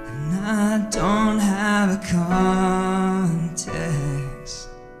 And I don't have a context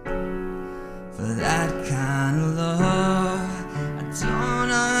for that kind of love. I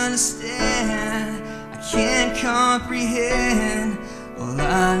don't understand, I can't comprehend. All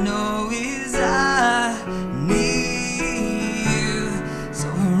I know is I need.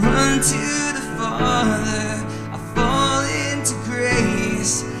 Run to the Father, I fall into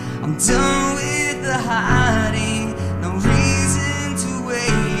grace. I'm done with the hiding, no reason to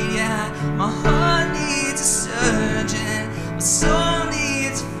wait. Yeah, my heart needs a surgeon, my soul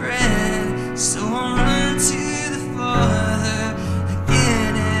needs a friend. So I run to the Father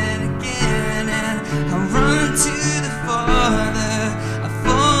again and again, and I run to the Father. I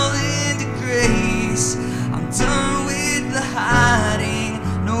fall into grace. I'm done with the hiding,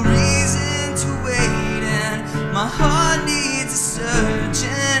 no reason to wait, and my heart needs a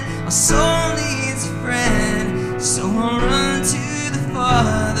surgeon, my soul needs a friend. So I run to the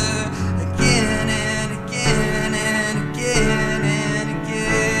Father again and again and again and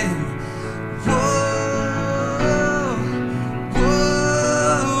again. Whoa, whoa,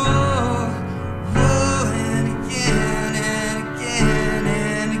 whoa, and again and again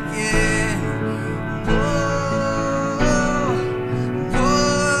and again.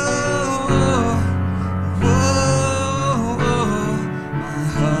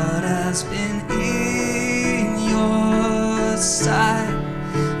 Has been in your sight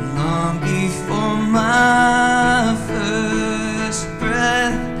long before my first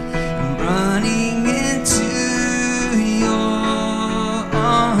breath. I'm running into your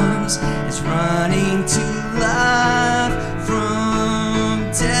arms. It's running to life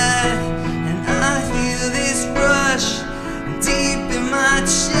from death, and I feel this rush deep in my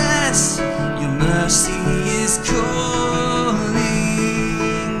chest. Your mercy is calling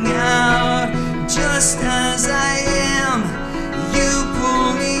out. Just as I am, you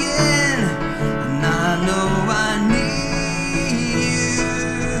pull me in, and I know I need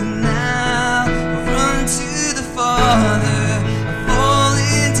you now. Run to the Father, I fall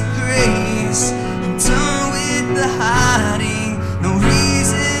into grace. I'm done with the hiding, no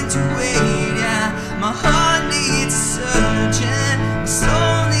reason to wait. Yeah, my heart needs a surgeon, my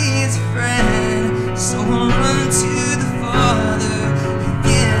soul needs a friend. So I run to the Father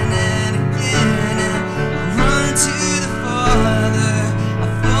again and again and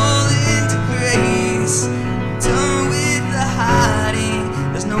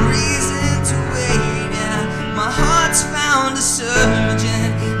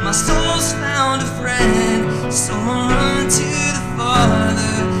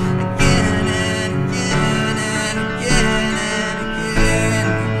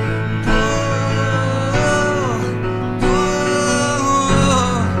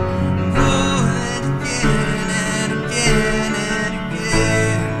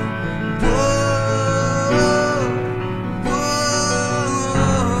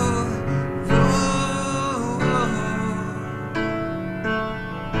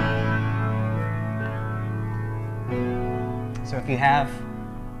if you have,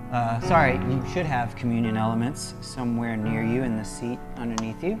 you should have communion elements somewhere near you in the seat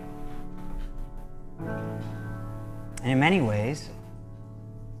underneath you. And in many ways,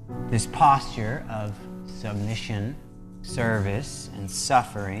 this posture of submission, service, and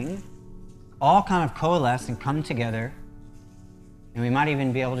suffering all kind of coalesce and come together. And we might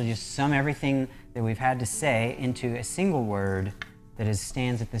even be able to just sum everything that we've had to say into a single word that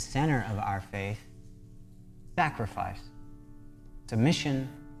stands at the center of our faith: sacrifice. Submission,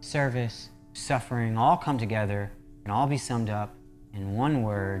 service, suffering all come together and all be summed up in one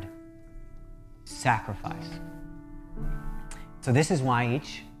word: sacrifice. So this is why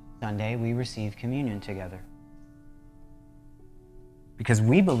each Sunday we receive communion together. Because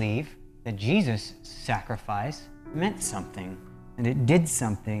we believe that Jesus' sacrifice meant something, and it did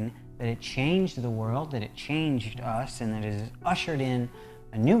something, that it changed the world, that it changed us, and that it has ushered in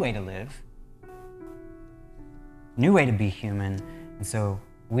a new way to live, a new way to be human. And so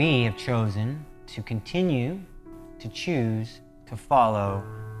we have chosen to continue to choose to follow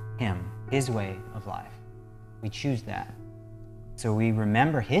him, his way of life. We choose that. So we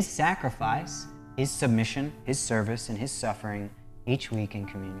remember his sacrifice, his submission, his service, and his suffering each week in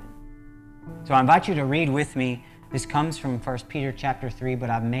communion. So I invite you to read with me. This comes from 1 Peter chapter 3, but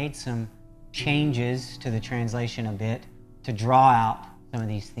I've made some changes to the translation a bit to draw out some of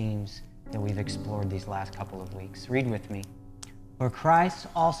these themes that we've explored these last couple of weeks. Read with me. For Christ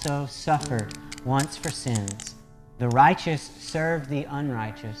also suffered once for sins, the righteous served the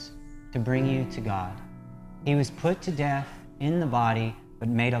unrighteous, to bring you to God. He was put to death in the body, but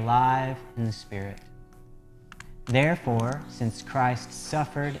made alive in the spirit. Therefore, since Christ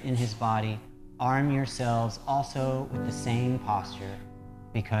suffered in his body, arm yourselves also with the same posture,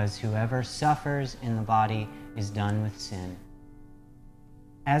 because whoever suffers in the body is done with sin.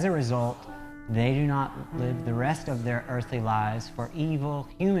 As a result, they do not live the rest of their earthly lives for evil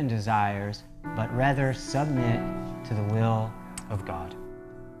human desires, but rather submit to the will of God.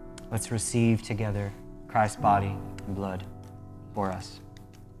 Let's receive together Christ's body and blood for us.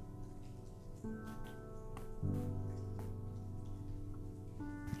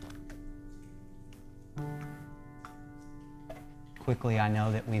 Quickly, I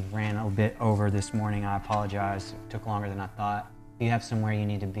know that we've ran a bit over this morning. I apologize. It took longer than I thought. If you have somewhere you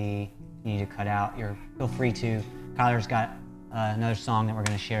need to be, you need to cut out, feel free to. Kyler's got another song that we're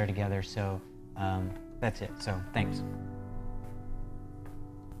going to share together, so that's it. So thanks.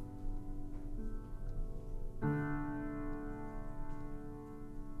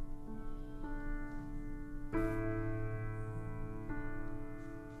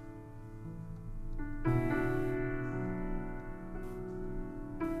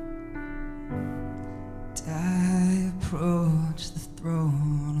 I approach the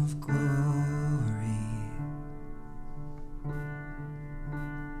throne of glory.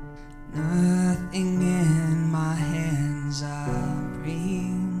 Nothing in my hands I'll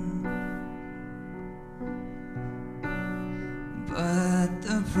bring, but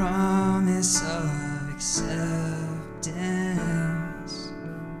the promise of acceptance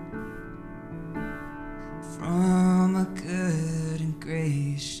from a good and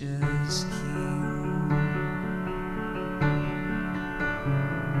gracious King.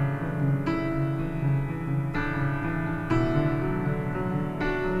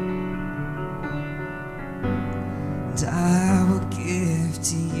 I will give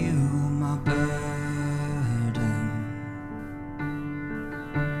to you my burden,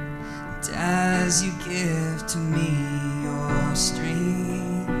 and as you give to me your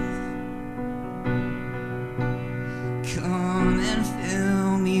strength, come and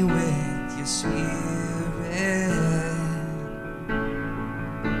fill me with your spirit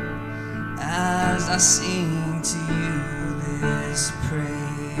as I sing to you this praise.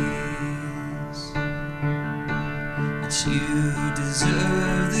 You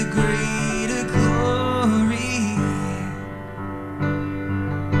deserve the greater glory.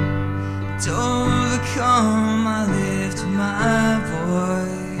 To overcome, I lift my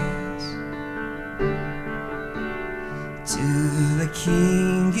voice to the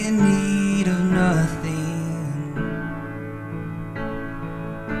King in need of nothing,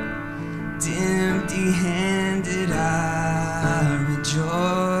 empty-handed I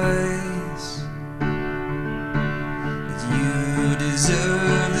rejoice. You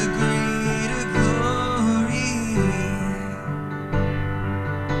deserve the greater glory.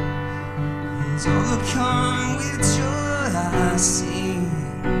 And overcome with joy I sing.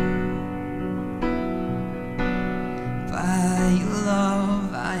 By your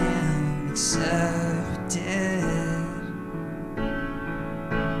love I am accepted.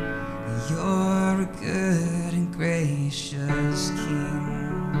 You're a good and gracious King.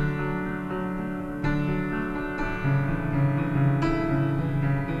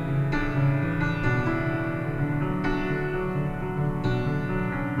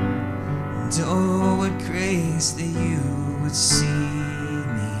 And oh, what grace that you would see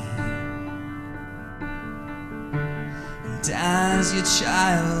me, and as your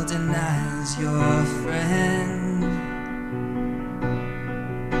child and as your friend,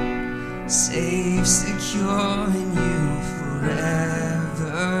 safe, secure in you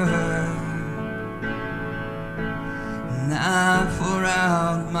forever. And I pour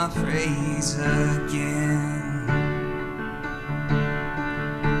out my praise again.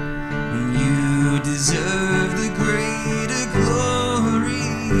 And you deserve the greater glory,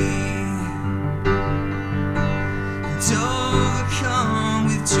 and overcome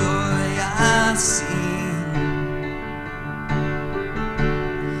with joy I sing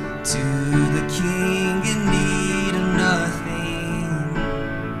to the King in need of nothing.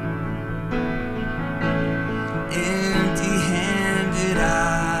 Empty-handed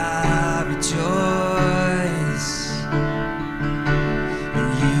I rejoice, and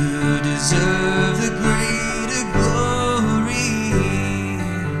you deserve the greater glory,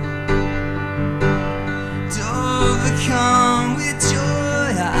 to overcome with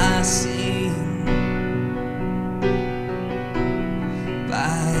joy I sing.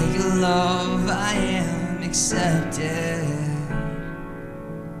 By your love I am accepted.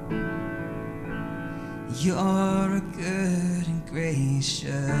 You're a good and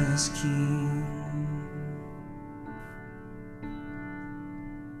gracious King.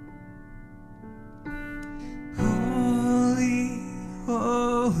 Holy,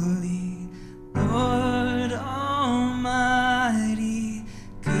 holy, Lord Almighty,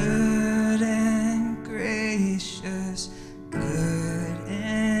 good and gracious, good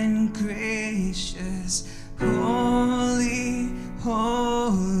and gracious, holy,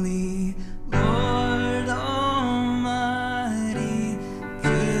 holy, Lord Almighty,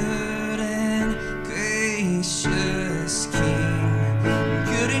 good and gracious King,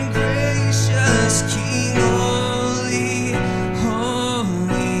 good and gracious King, holy,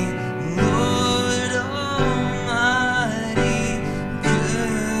 holy, Lord Almighty,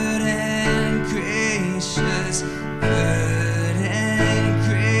 good and gracious, good and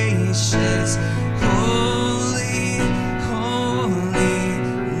gracious, holy, holy,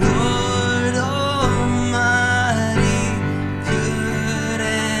 Lord Almighty, good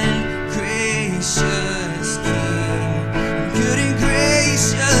and gracious King, good and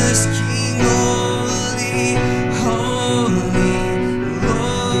gracious King, holy, holy,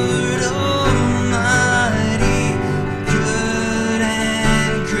 Lord Almighty, good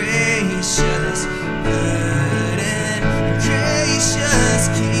and gracious, good and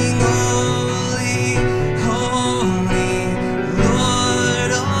gracious King, holy, holy,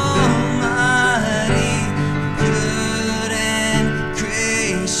 Lord Almighty, good and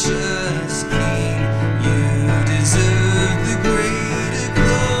gracious King. You deserve the greater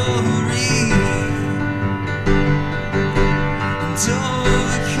glory, and to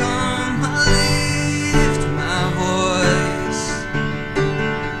overcome I lift my voice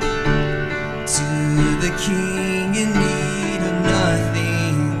to the King in need of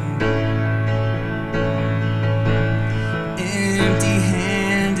nothing.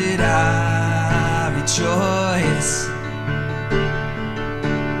 Empty-handed I rejoice.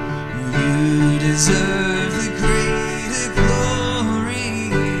 You deserve the greater glory,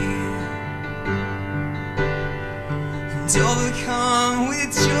 and overcome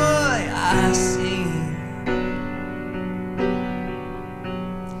with joy I sing.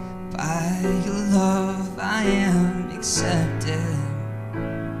 By your love I am accepted.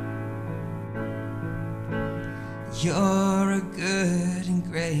 You're a good and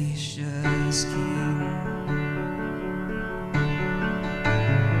gracious King.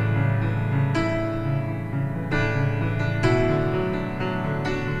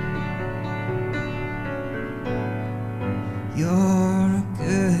 You're a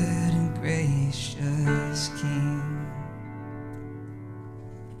good and gracious King.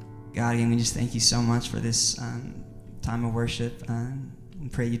 God, again, we just thank you so much for this time of worship. We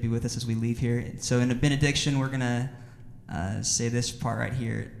pray you'd be with us as we leave here. So in a benediction, we're going to say this part right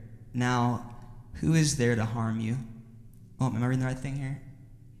here. Now, who is there to harm you? Oh, am I reading the right thing here?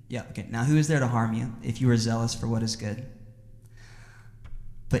 Yeah, okay. Now, who is there to harm you if you are zealous for what is good?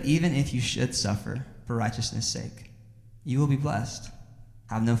 But even if you should suffer for righteousness' sake, you will be blessed.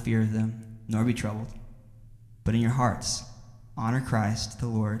 Have no fear of them, nor be troubled. But in your hearts, honor Christ the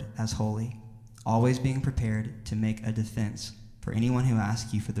Lord as holy, always being prepared to make a defense for anyone who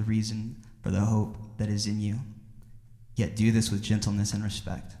asks you for the reason for the hope that is in you, yet do this with gentleness and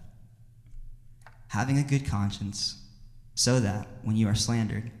respect, having a good conscience, so that when you are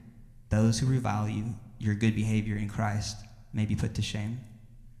slandered, those who revile your good behavior in Christ may be put to shame.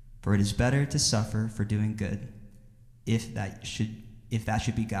 For it is better to suffer for doing good, if that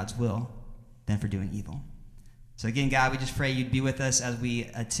should be God's will, than for doing evil. So again, God, we just pray you'd be with us as we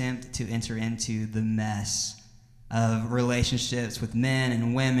attempt to enter into the mess of relationships with men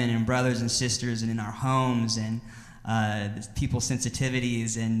and women and brothers and sisters and in our homes and people's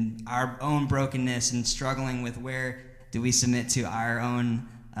sensitivities and our own brokenness and struggling with where do we submit to our own,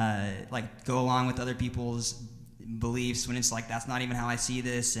 go along with other people's beliefs when it's like, that's not even how I see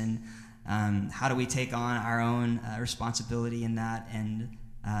this, and how do we take on our own responsibility in that, and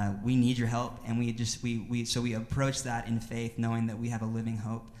we need your help, and we approach that in faith, knowing that we have a living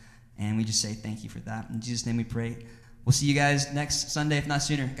hope, and we just say thank you for that. In Jesus' name we pray. We'll see you guys next Sunday, if not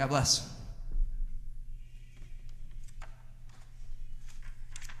sooner. God bless.